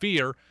puts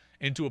fear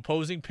into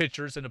opposing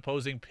pitchers and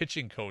opposing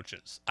pitching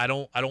coaches. I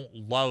don't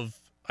love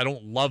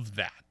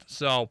that.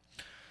 So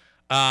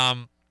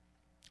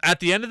at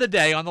the end of the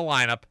day on the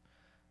lineup,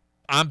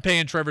 I'm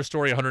paying Trevor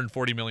Story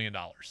 $140 million.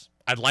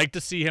 I'd like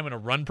to see him in a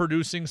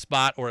run-producing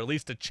spot or at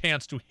least a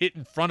chance to hit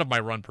in front of my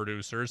run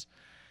producers.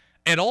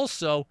 And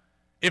also,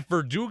 if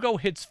Verdugo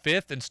hits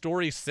 5th and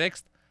Story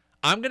 6th,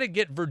 I'm going to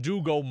get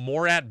Verdugo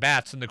more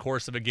at-bats in the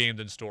course of a game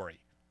than Story.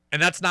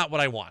 And that's not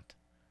what I want.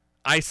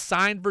 I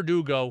signed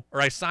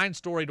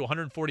Story to a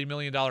 $140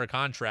 million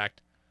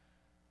contract.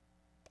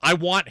 I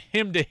want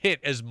him to hit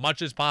as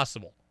much as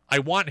possible. I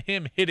want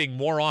him hitting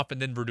more often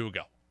than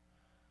Verdugo.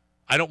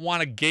 I don't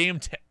want a game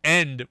to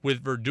end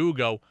with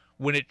Verdugo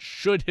when it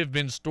should have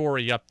been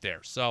Story up there.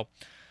 So,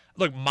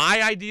 look,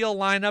 my ideal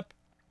lineup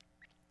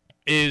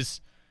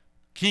is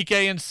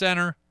Kike in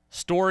center,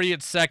 Story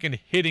at second,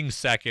 hitting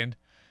second,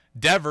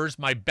 Devers,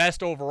 my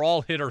best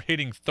overall hitter,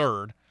 hitting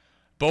third,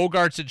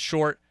 Bogarts at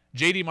short,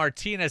 JD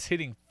Martinez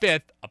hitting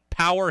 5th, a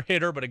power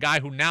hitter, but a guy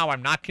who now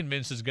I'm not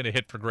convinced is going to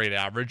hit for great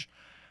average,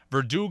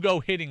 Verdugo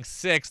hitting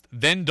 6th,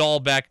 then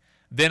Dahlbeck,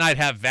 then I'd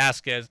have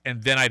Vasquez,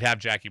 and then I'd have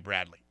Jackie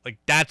Bradley. Like,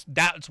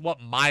 that's what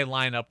my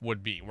lineup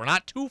would be. We're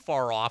not too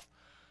far off,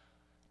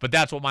 but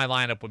that's what my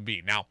lineup would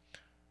be. Now,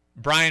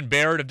 Brian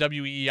Barrett of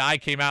WEEI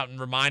came out and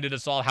reminded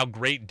us all how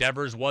great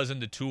Devers was in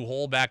the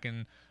 2-hole back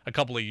in a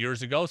couple of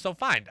years ago. So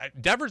fine,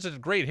 Devers is a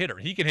great hitter.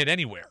 He can hit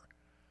anywhere.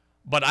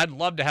 But I'd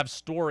love to have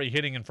Story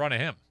hitting in front of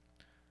him.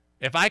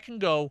 If I can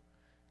go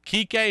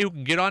Kike, who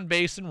can get on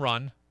base and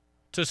run,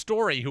 to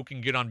Story, who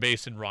can get on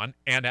base and run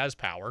and has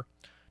power,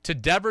 to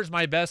Devers,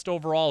 my best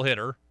overall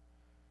hitter,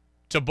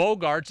 to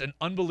Bogarts, an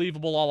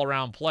unbelievable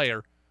all-around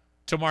player,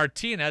 to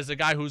Martinez, a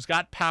guy who's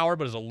got power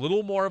but is a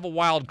little more of a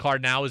wild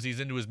card now as he's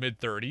into his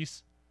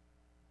mid-30s,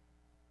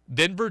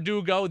 then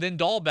Verdugo, then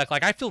Dahlbeck.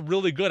 Like, I feel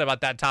really good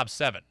about that top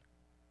 7.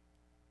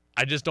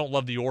 I just don't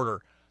love the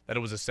order that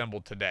it was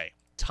assembled today.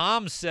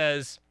 Tom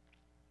says,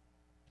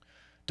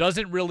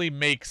 doesn't really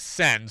make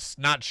sense.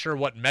 Not sure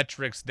what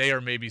metrics they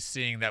are maybe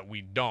seeing that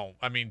we don't.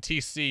 I mean,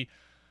 TC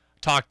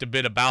talked a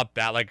bit about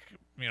that. Like,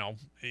 you know,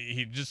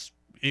 he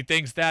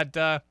thinks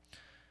that,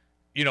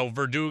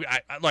 Verdugo,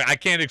 I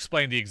can't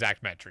explain the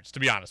exact metrics, to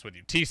be honest with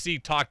you.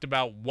 TC talked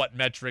about what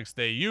metrics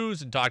they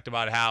use and talked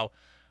about how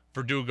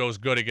Verdugo's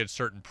good against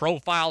certain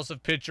profiles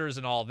of pitchers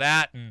and all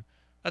that, and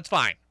that's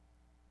fine.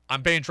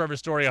 I'm paying Trevor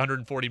Story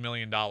 $140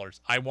 million.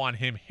 I want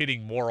him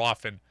hitting more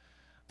often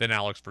than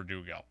Alex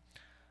Verdugo.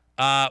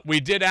 We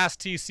did ask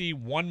TC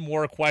one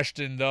more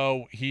question,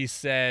 though. He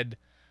said,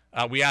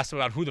 we asked him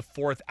about who the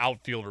 4th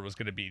outfielder was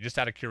going to be, just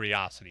out of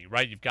curiosity,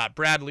 right? You've got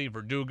Bradley,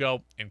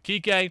 Verdugo, and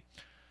Kike.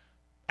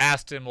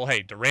 Asked him, well,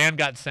 hey, Duran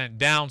got sent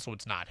down, so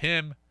it's not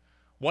him.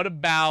 What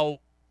about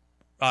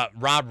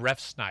Rob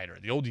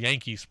Refsnyder, the old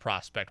Yankees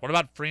prospect? What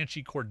about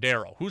Franchi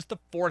Cordero? Who's the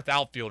 4th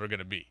outfielder going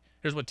to be?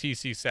 Here's what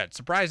TC said.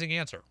 Surprising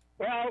answer.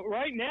 Well,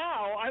 right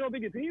now, I don't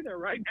think it's either.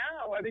 Right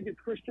now, I think it's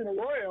Christian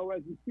Arroyo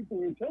as the super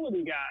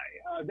utility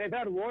guy. They've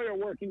had Arroyo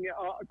working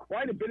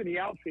quite a bit in the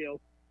outfield.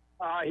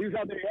 He was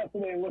out there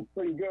yesterday and looked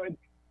pretty good.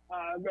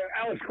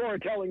 Alex Cora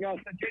telling us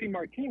that JD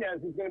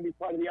Martinez is going to be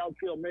part of the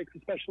outfield mix,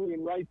 especially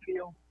in right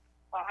field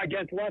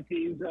against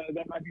lefties.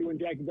 That might be when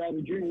Jackie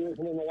Bradley Jr. isn't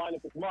in the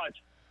lineup as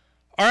much.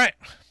 All right,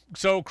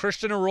 so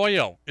Christian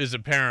Arroyo is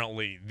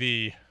apparently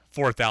the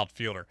 4th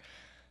outfielder.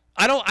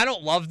 I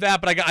don't love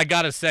that, but I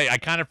gotta say, I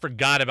kind of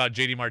forgot about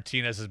JD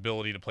Martinez's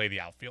ability to play the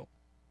outfield.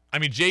 I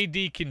mean,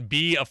 JD can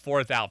be a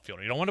 4th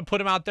outfielder. You don't want to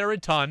put him out there a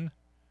ton.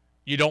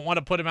 You don't want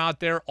to put him out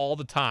there all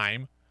the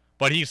time,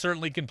 but he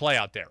certainly can play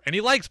out there, and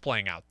he likes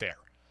playing out there.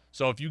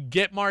 So if you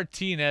get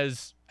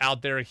Martinez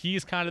out there,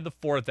 he's kind of the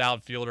 4th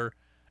outfielder,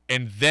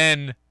 and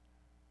then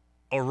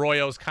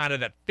Arroyo's kind of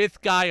that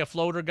 5th guy, a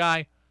floater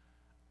guy.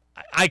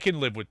 I can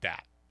live with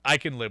that.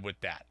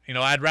 You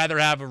know, I'd rather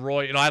have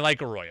Arroyo. You know, I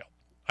like Arroyo.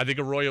 I think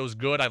Arroyo's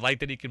good. I like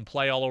that he can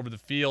play all over the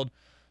field.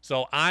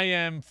 So I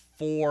am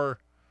for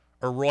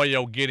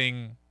Arroyo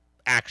getting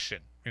action.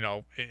 You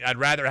know, I'd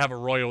rather have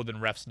Arroyo than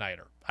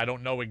Refsnyder. I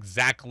don't know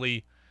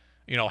exactly,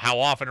 how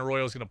often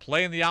Arroyo's going to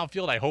play in the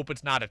outfield. I hope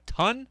it's not a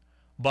ton,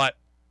 but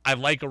I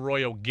like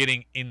Arroyo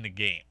getting in the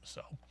game.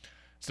 So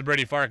it's the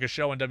Brady Farkas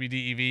Show on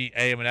WDEV,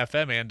 AM and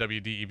FM, and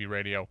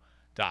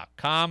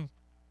WDEVradio.com.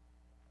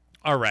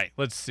 All right,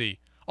 let's see.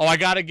 Oh, I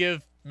got to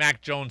give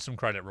Mac Jones some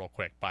credit real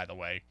quick, by the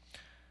way.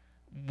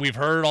 We've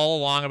heard all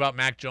along about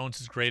Mac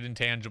Jones' great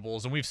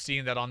intangibles, and we've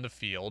seen that on the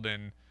field.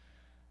 And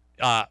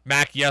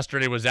Mac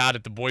yesterday was out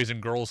at the Boys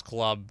and Girls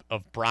Club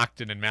of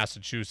Brockton in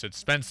Massachusetts,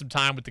 spent some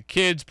time with the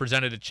kids,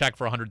 presented a check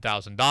for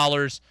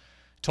 $100,000,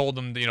 told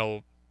them,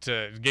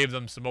 gave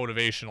them some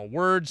motivational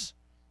words.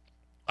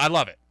 I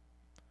love it.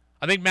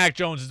 I think Mac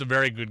Jones is a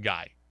very good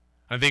guy.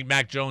 I think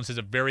Mac Jones has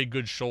a very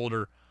good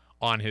shoulder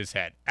on his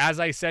head. As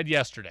I said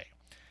yesterday,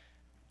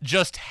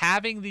 just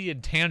having the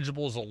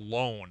intangibles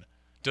alone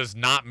does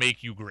not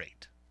make you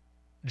great.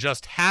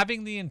 Just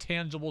having the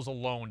intangibles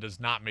alone does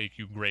not make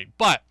you great.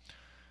 But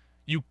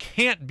you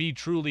can't be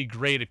truly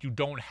great if you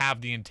don't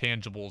have the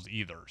intangibles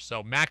either.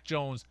 So Mac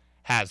Jones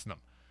has them.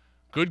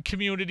 Good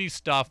community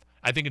stuff.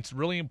 I think it's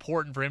really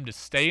important for him to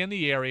stay in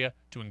the area,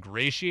 to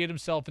ingratiate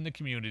himself in the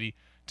community,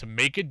 to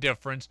make a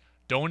difference.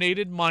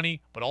 Donated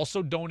money, but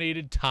also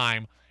donated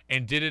time,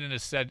 and did it in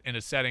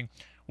a setting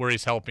where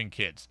he's helping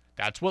kids.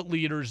 That's what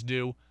leaders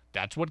do.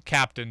 That's what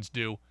captains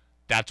do.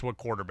 That's what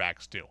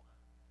quarterbacks do.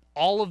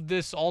 All of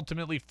this,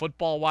 ultimately,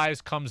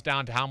 football-wise, comes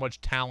down to how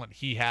much talent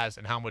he has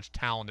and how much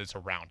talent is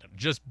around him.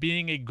 Just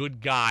being a good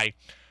guy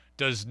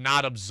does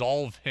not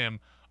absolve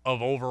him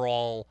of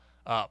overall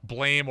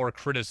blame or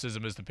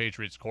criticism as the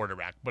Patriots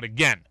quarterback. But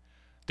again,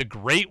 the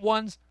great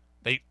ones,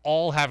 they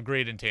all have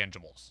great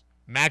intangibles.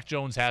 Mac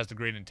Jones has the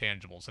great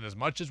intangibles. And as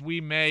much as we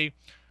may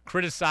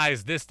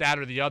criticize this, that,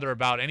 or the other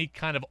about any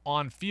kind of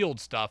on-field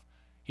stuff,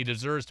 he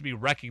deserves to be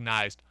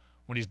recognized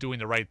when he's doing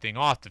the right thing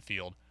off the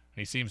field. And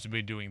he seems to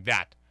be doing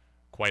that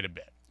quite a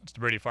bit. It's the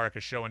Brady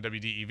Farkas Show on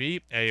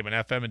WDEV, AM and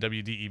FM, and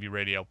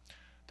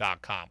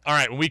WDEVradio.com. All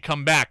right, when we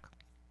come back,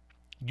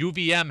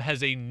 UVM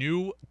has a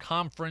new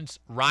conference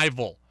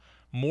rival.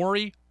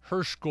 Maury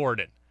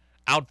Hirschgordon,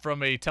 out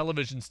from a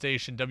television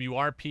station,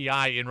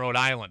 WRPI in Rhode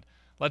Island,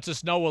 lets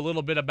us know a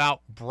little bit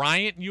about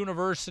Bryant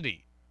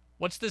University.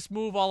 What's this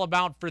move all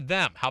about for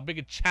them? How big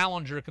a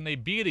challenger can they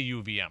be to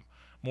UVM?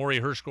 Maury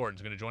Hirschgordon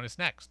is going to join us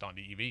next on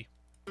DEV.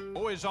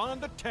 Is on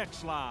the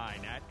text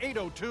line at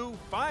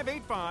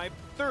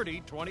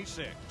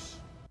 802-585-3026.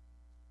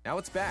 Now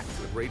it's back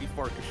to the Brady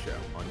Farkas Show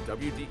on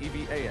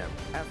WDEV AM,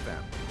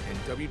 FM, and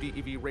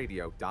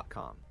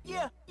WDEVradio.com.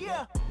 Yeah.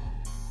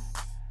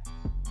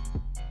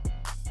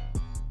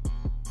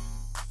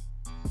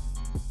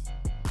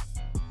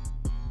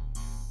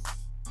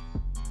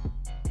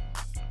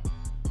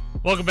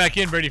 Welcome back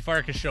in, Brady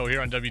Farkas Show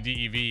here on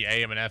WDEV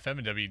AM and FM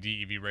and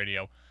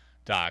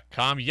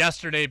WDEVradio.com.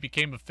 Yesterday it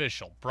became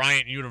official.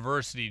 Bryant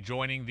University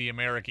joining the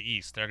America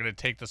East. They're going to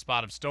take the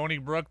spot of Stony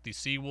Brook. The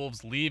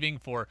Seawolves leaving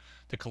for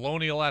the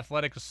Colonial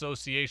Athletic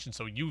Association.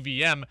 So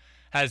UVM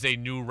has a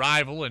new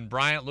rival, and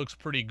Bryant looks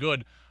pretty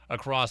good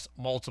across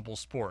multiple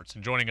sports.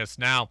 And joining us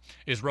now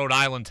is Rhode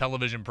Island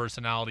television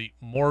personality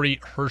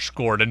Maury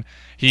Hirschgordon.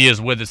 He is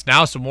with us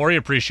now. So Maury,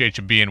 appreciate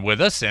you being with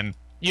us. And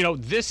you know,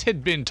 this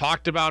had been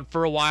talked about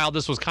for a while.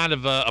 This was kind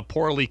of a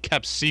poorly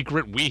kept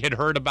secret. We had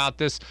heard about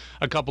this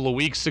a couple of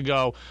weeks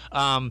ago.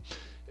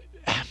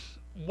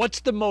 What's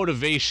the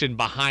motivation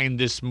behind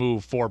this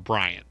move for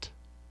Bryant?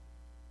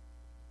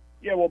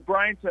 Yeah, well,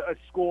 Bryant's a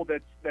school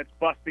that's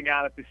busting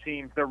out at the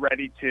seams. They're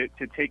ready to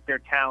take their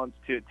talents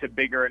to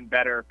bigger and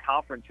better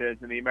conferences,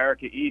 and the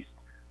America East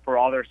for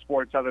all their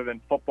sports other than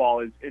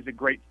football is a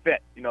great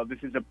fit. You know, this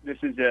is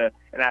an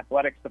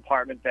athletics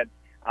department that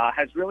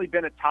has really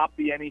been atop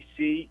the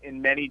NEC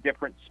in many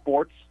different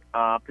sports,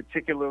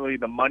 particularly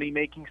the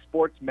money-making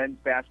sports, men's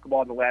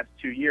basketball in the last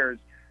 2 years,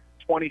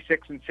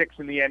 26-6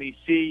 in the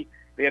NEC.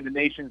 They had the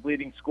nation's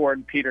leading scorer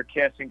in Peter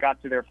Kiss and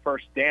got to their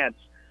first dance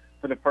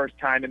for the first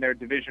time in their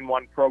Division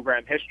I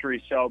program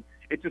history. So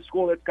it's a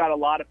school that's got a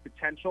lot of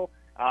potential,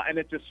 and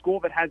it's a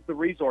school that has the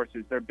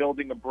resources. They're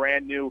building a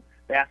brand-new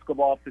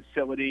basketball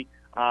facility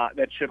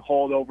that should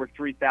hold over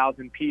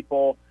 3,000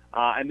 people.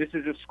 And this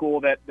is a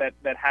school that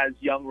has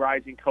young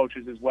rising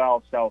coaches as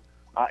well. So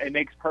it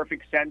makes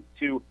perfect sense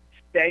to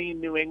stay in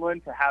New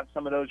England, to have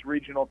some of those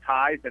regional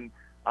ties, and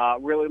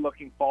really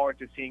looking forward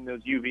to seeing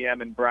those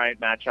UVM and Bryant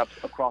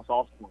matchups across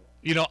all schools.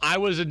 You know, I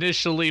was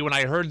initially, when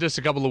I heard this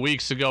a couple of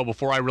weeks ago,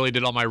 before I really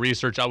did all my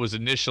research, I was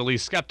initially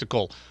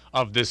skeptical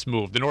of this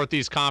move. The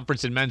Northeast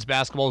Conference in men's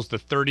basketball is the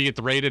 30th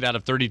rated out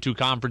of 32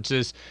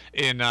 conferences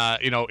in the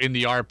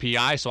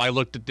RPI. So I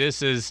looked at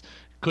this as,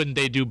 couldn't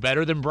they do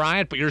better than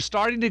Bryant? But you're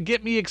starting to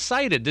get me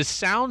excited. This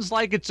sounds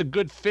like it's a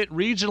good fit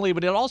regionally,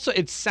 but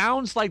it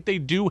sounds like they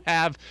do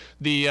have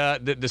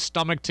the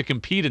stomach to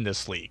compete in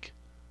this league.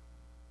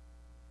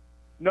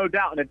 No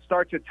doubt, and it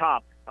starts at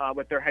top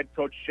with their head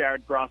coach,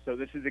 Jared Grosso.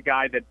 This is a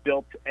guy that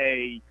built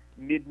a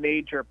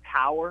mid-major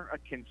power, a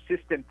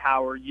consistent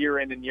power year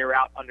in and year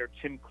out under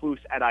Tim Cluse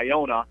at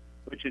Iona,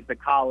 which is the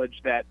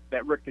college that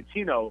Rick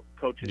Pitino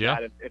coaches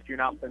at, if you're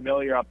not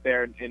familiar up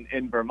there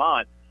in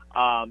Vermont.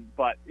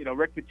 But, you know,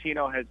 Rick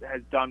Pitino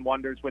has done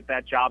wonders with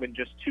that job in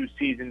just 2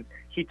 seasons.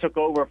 He took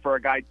over for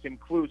a guy, Tim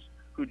Cluse,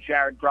 who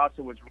Jared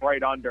Grosso was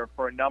right under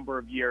for a number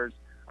of years.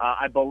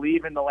 I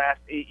believe in the last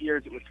 8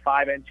 years it was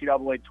 5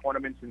 NCAA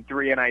tournaments and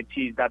 3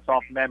 NITs. That's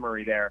off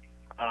memory there.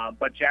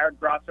 But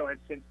Jared Grosso has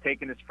since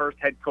taken his first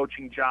head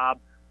coaching job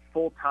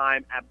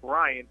full-time at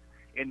Bryant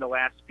in the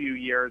last few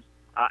years,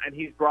 and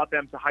he's brought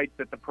them to heights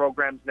that the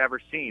program's never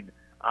seen.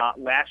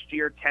 Last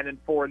year,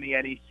 10-4 in the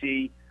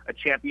NEC, a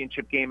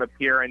championship game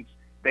appearance.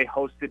 They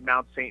hosted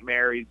Mount St.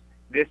 Mary's.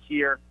 This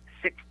year,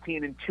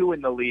 16-2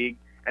 in the league,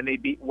 and they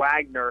beat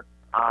Wagner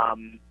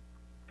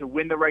to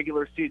win the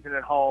regular season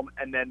at home,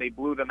 and then they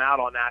blew them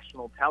out on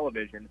national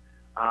television.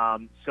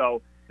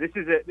 So this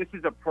is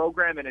a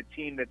program and a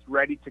team that's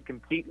ready to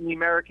compete in the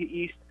America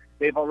East.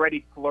 they've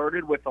already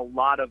flirted with a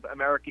lot of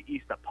America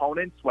East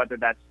opponents, whether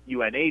that's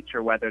UNH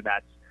or whether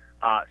that's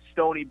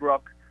Stony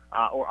Brook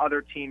or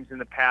other teams in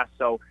the past.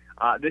 So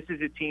this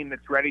is a team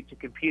that's ready to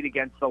compete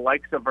against the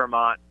likes of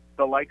Vermont,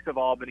 the likes of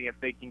Albany, if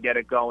they can get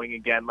it going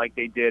again like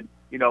they did,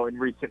 in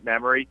recent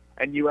memory,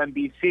 and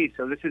UMBC.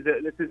 So this is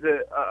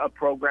a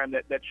program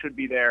that should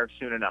be there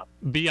soon enough.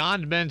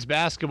 Beyond men's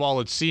basketball,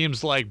 it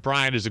seems like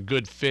Bryant is a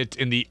good fit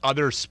in the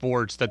other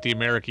sports that the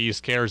America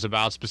East cares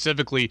about,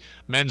 specifically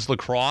men's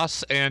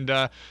lacrosse, and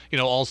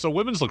also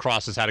women's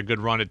lacrosse has had a good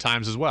run at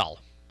times as well.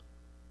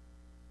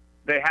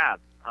 They have.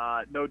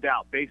 No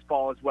doubt.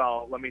 Baseball as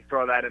well. Let me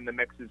throw that in the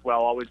mix as well.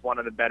 Always one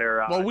of the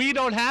better. Well, we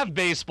don't have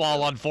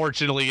baseball,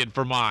 unfortunately, in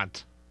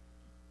Vermont.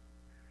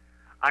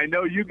 I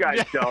know you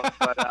guys don't,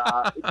 but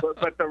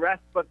the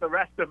rest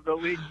of the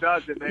league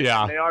does, and they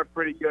are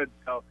pretty good.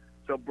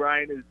 So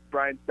Bryant's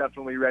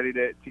definitely ready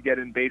to get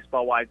in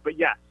baseball wise. But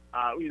yes,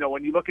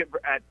 when you look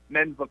at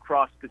men's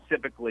lacrosse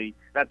specifically,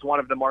 that's one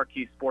of the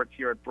marquee sports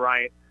here at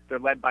Bryant. They're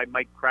led by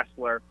Mike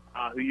Kressler,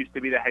 who used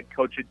to be the head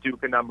coach at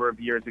Duke a number of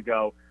years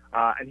ago.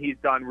 And he's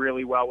done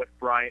really well with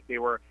Bryant. They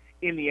were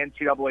in the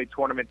NCAA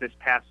tournament this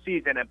past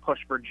season and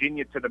pushed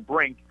Virginia to the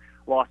brink,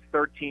 lost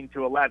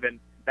 13-11.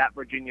 That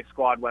Virginia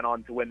squad went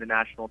on to win the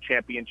national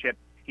championship.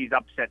 He's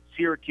upset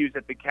Syracuse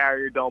at the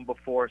Carrier Dome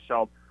before.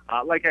 So,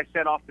 like I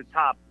said off the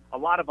top, a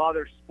lot of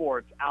other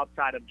sports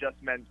outside of just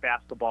men's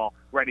basketball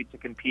ready to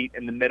compete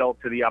in the middle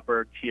to the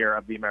upper tier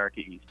of the America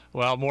East.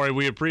 Well, Maury,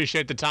 we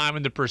appreciate the time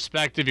and the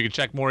perspective. You can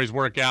check Maury's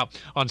work out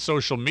on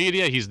social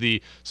media. He's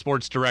the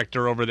sports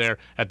director over there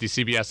at the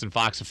CBS and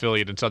Fox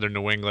affiliate in Southern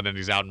New England, and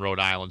he's out in Rhode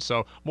Island.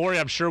 So, Maury,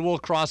 I'm sure we'll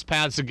cross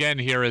paths again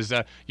here as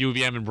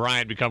UVM and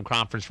Bryant become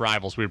conference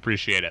rivals. We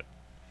appreciate it.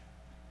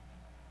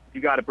 You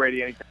got it,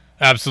 Brady. Anytime.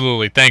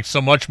 Absolutely. Thanks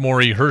so much,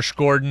 Maury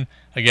Hirsch-Gordon,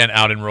 again,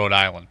 out in Rhode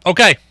Island.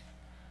 Okay.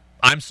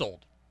 I'm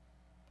sold.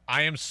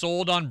 I am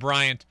sold on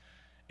Bryant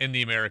in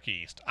the America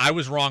East. I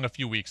was wrong a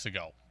few weeks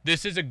ago.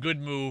 This is a good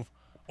move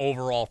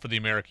overall for the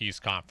America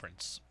East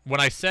Conference.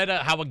 When I said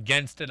how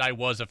against it I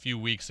was a few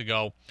weeks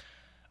ago,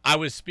 I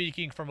was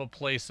speaking from a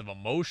place of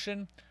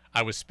emotion.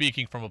 I was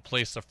speaking from a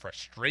place of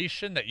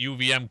frustration that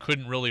UVM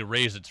couldn't really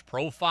raise its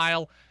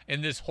profile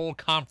in this whole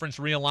conference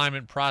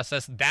realignment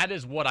process. That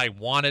is what I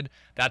wanted.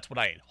 That's what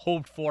I had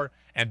hoped for,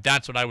 and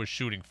that's what I was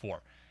shooting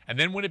for. And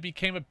then when it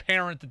became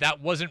apparent that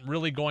that wasn't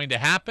really going to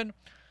happen,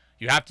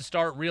 you have to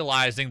start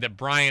realizing that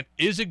Bryant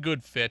is a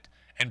good fit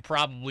and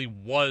probably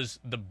was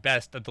the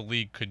best that the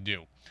league could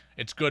do.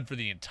 It's good for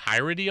the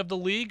entirety of the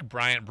league.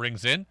 Bryant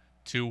brings in,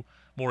 to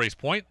Maury's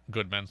point,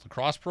 good men's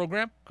lacrosse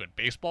program, good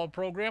baseball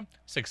program,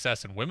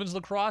 success in women's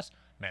lacrosse,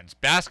 men's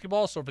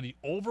basketball. So for the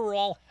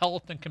overall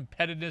health and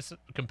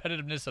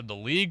competitiveness of the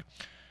league,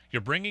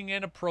 you're bringing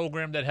in a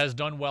program that has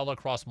done well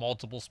across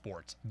multiple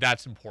sports.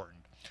 That's important.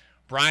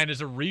 Bryant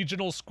is a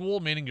regional school,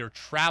 meaning your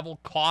travel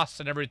costs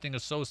and everything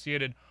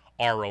associated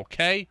are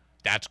okay.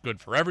 That's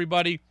good for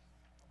everybody.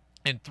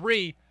 And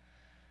 3,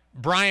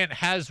 Bryant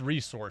has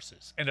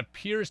resources and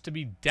appears to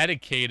be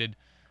dedicated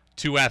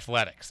to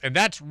athletics. And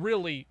that's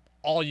really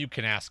all you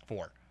can ask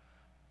for.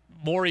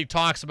 Maury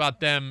talks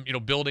about them,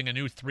 building a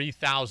new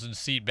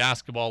 3,000-seat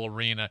basketball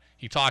arena.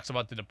 He talks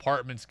about the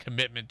department's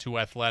commitment to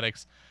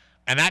athletics.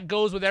 And that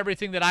goes with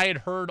everything that I had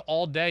heard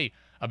all day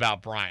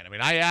about Bryant. I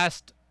mean, I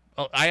asked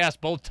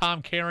both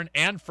Tom Caron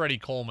and Freddie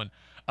Coleman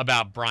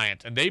about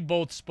Bryant, and they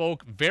both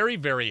spoke very,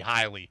 very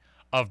highly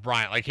of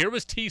Bryant. Like, here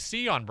was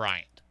TC on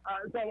Bryant.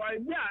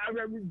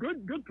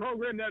 Good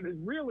program that is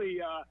really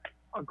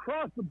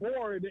across the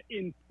board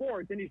in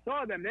sports, and you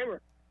saw them.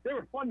 They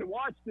were fun to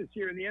watch this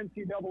year in the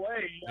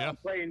NCAA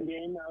playing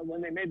game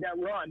when they made that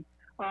run.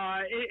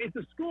 It's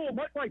a school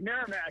much like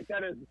Merrimack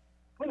that has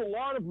put a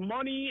lot of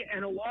money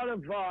and a lot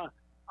of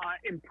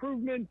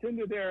improvements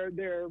into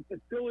their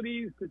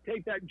facilities to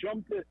take that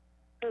jump to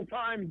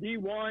full-time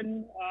D1,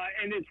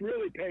 and it's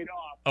really paid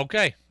off.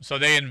 Okay, so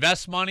they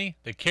invest money.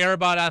 They care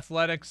about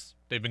athletics.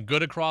 They've been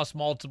good across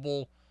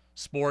multiple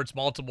sports,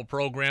 multiple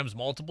programs,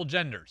 multiple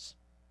genders.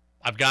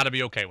 I've got to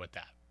be okay with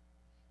that.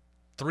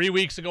 3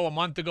 weeks ago, a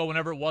month ago,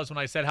 whenever it was, when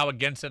I said how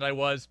against it I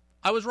was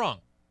wrong.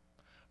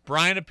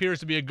 Bryant appears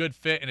to be a good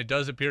fit, and it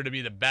does appear to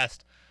be the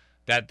best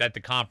that the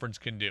conference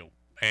can do.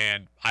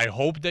 And I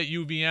hope that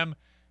UVM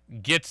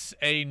gets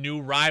a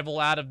new rival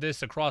out of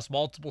this across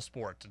multiple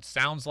sports. It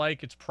sounds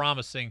like it's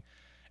promising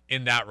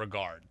in that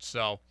regard.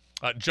 So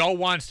Joe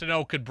wants to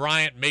know, could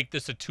Bryant make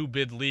this a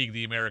 2-bid league,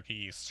 the America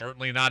East?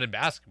 Certainly not in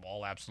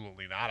basketball.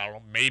 Absolutely not. I don't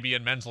know, maybe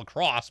in men's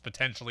lacrosse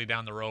potentially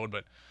down the road,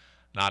 but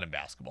not in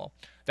basketball.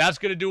 That's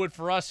going to do it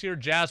for us here.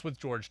 Jazz with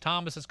George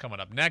Thomas is coming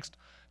up next.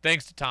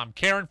 Thanks to Tom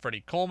Caron,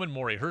 Freddie Coleman,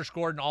 Maury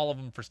Hirsch-Gordon, all of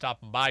them for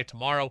stopping by.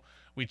 Tomorrow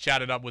we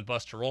chatted up with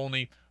Buster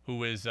Olney,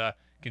 who is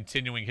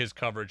continuing his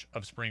coverage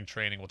of spring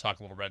training. We'll talk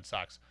a little Red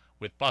Sox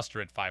with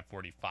Buster at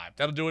 5:45.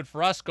 That'll do it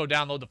for us. Go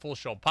download the full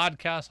show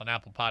podcast on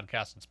Apple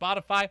Podcasts and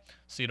Spotify.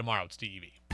 See you tomorrow. It's DEV.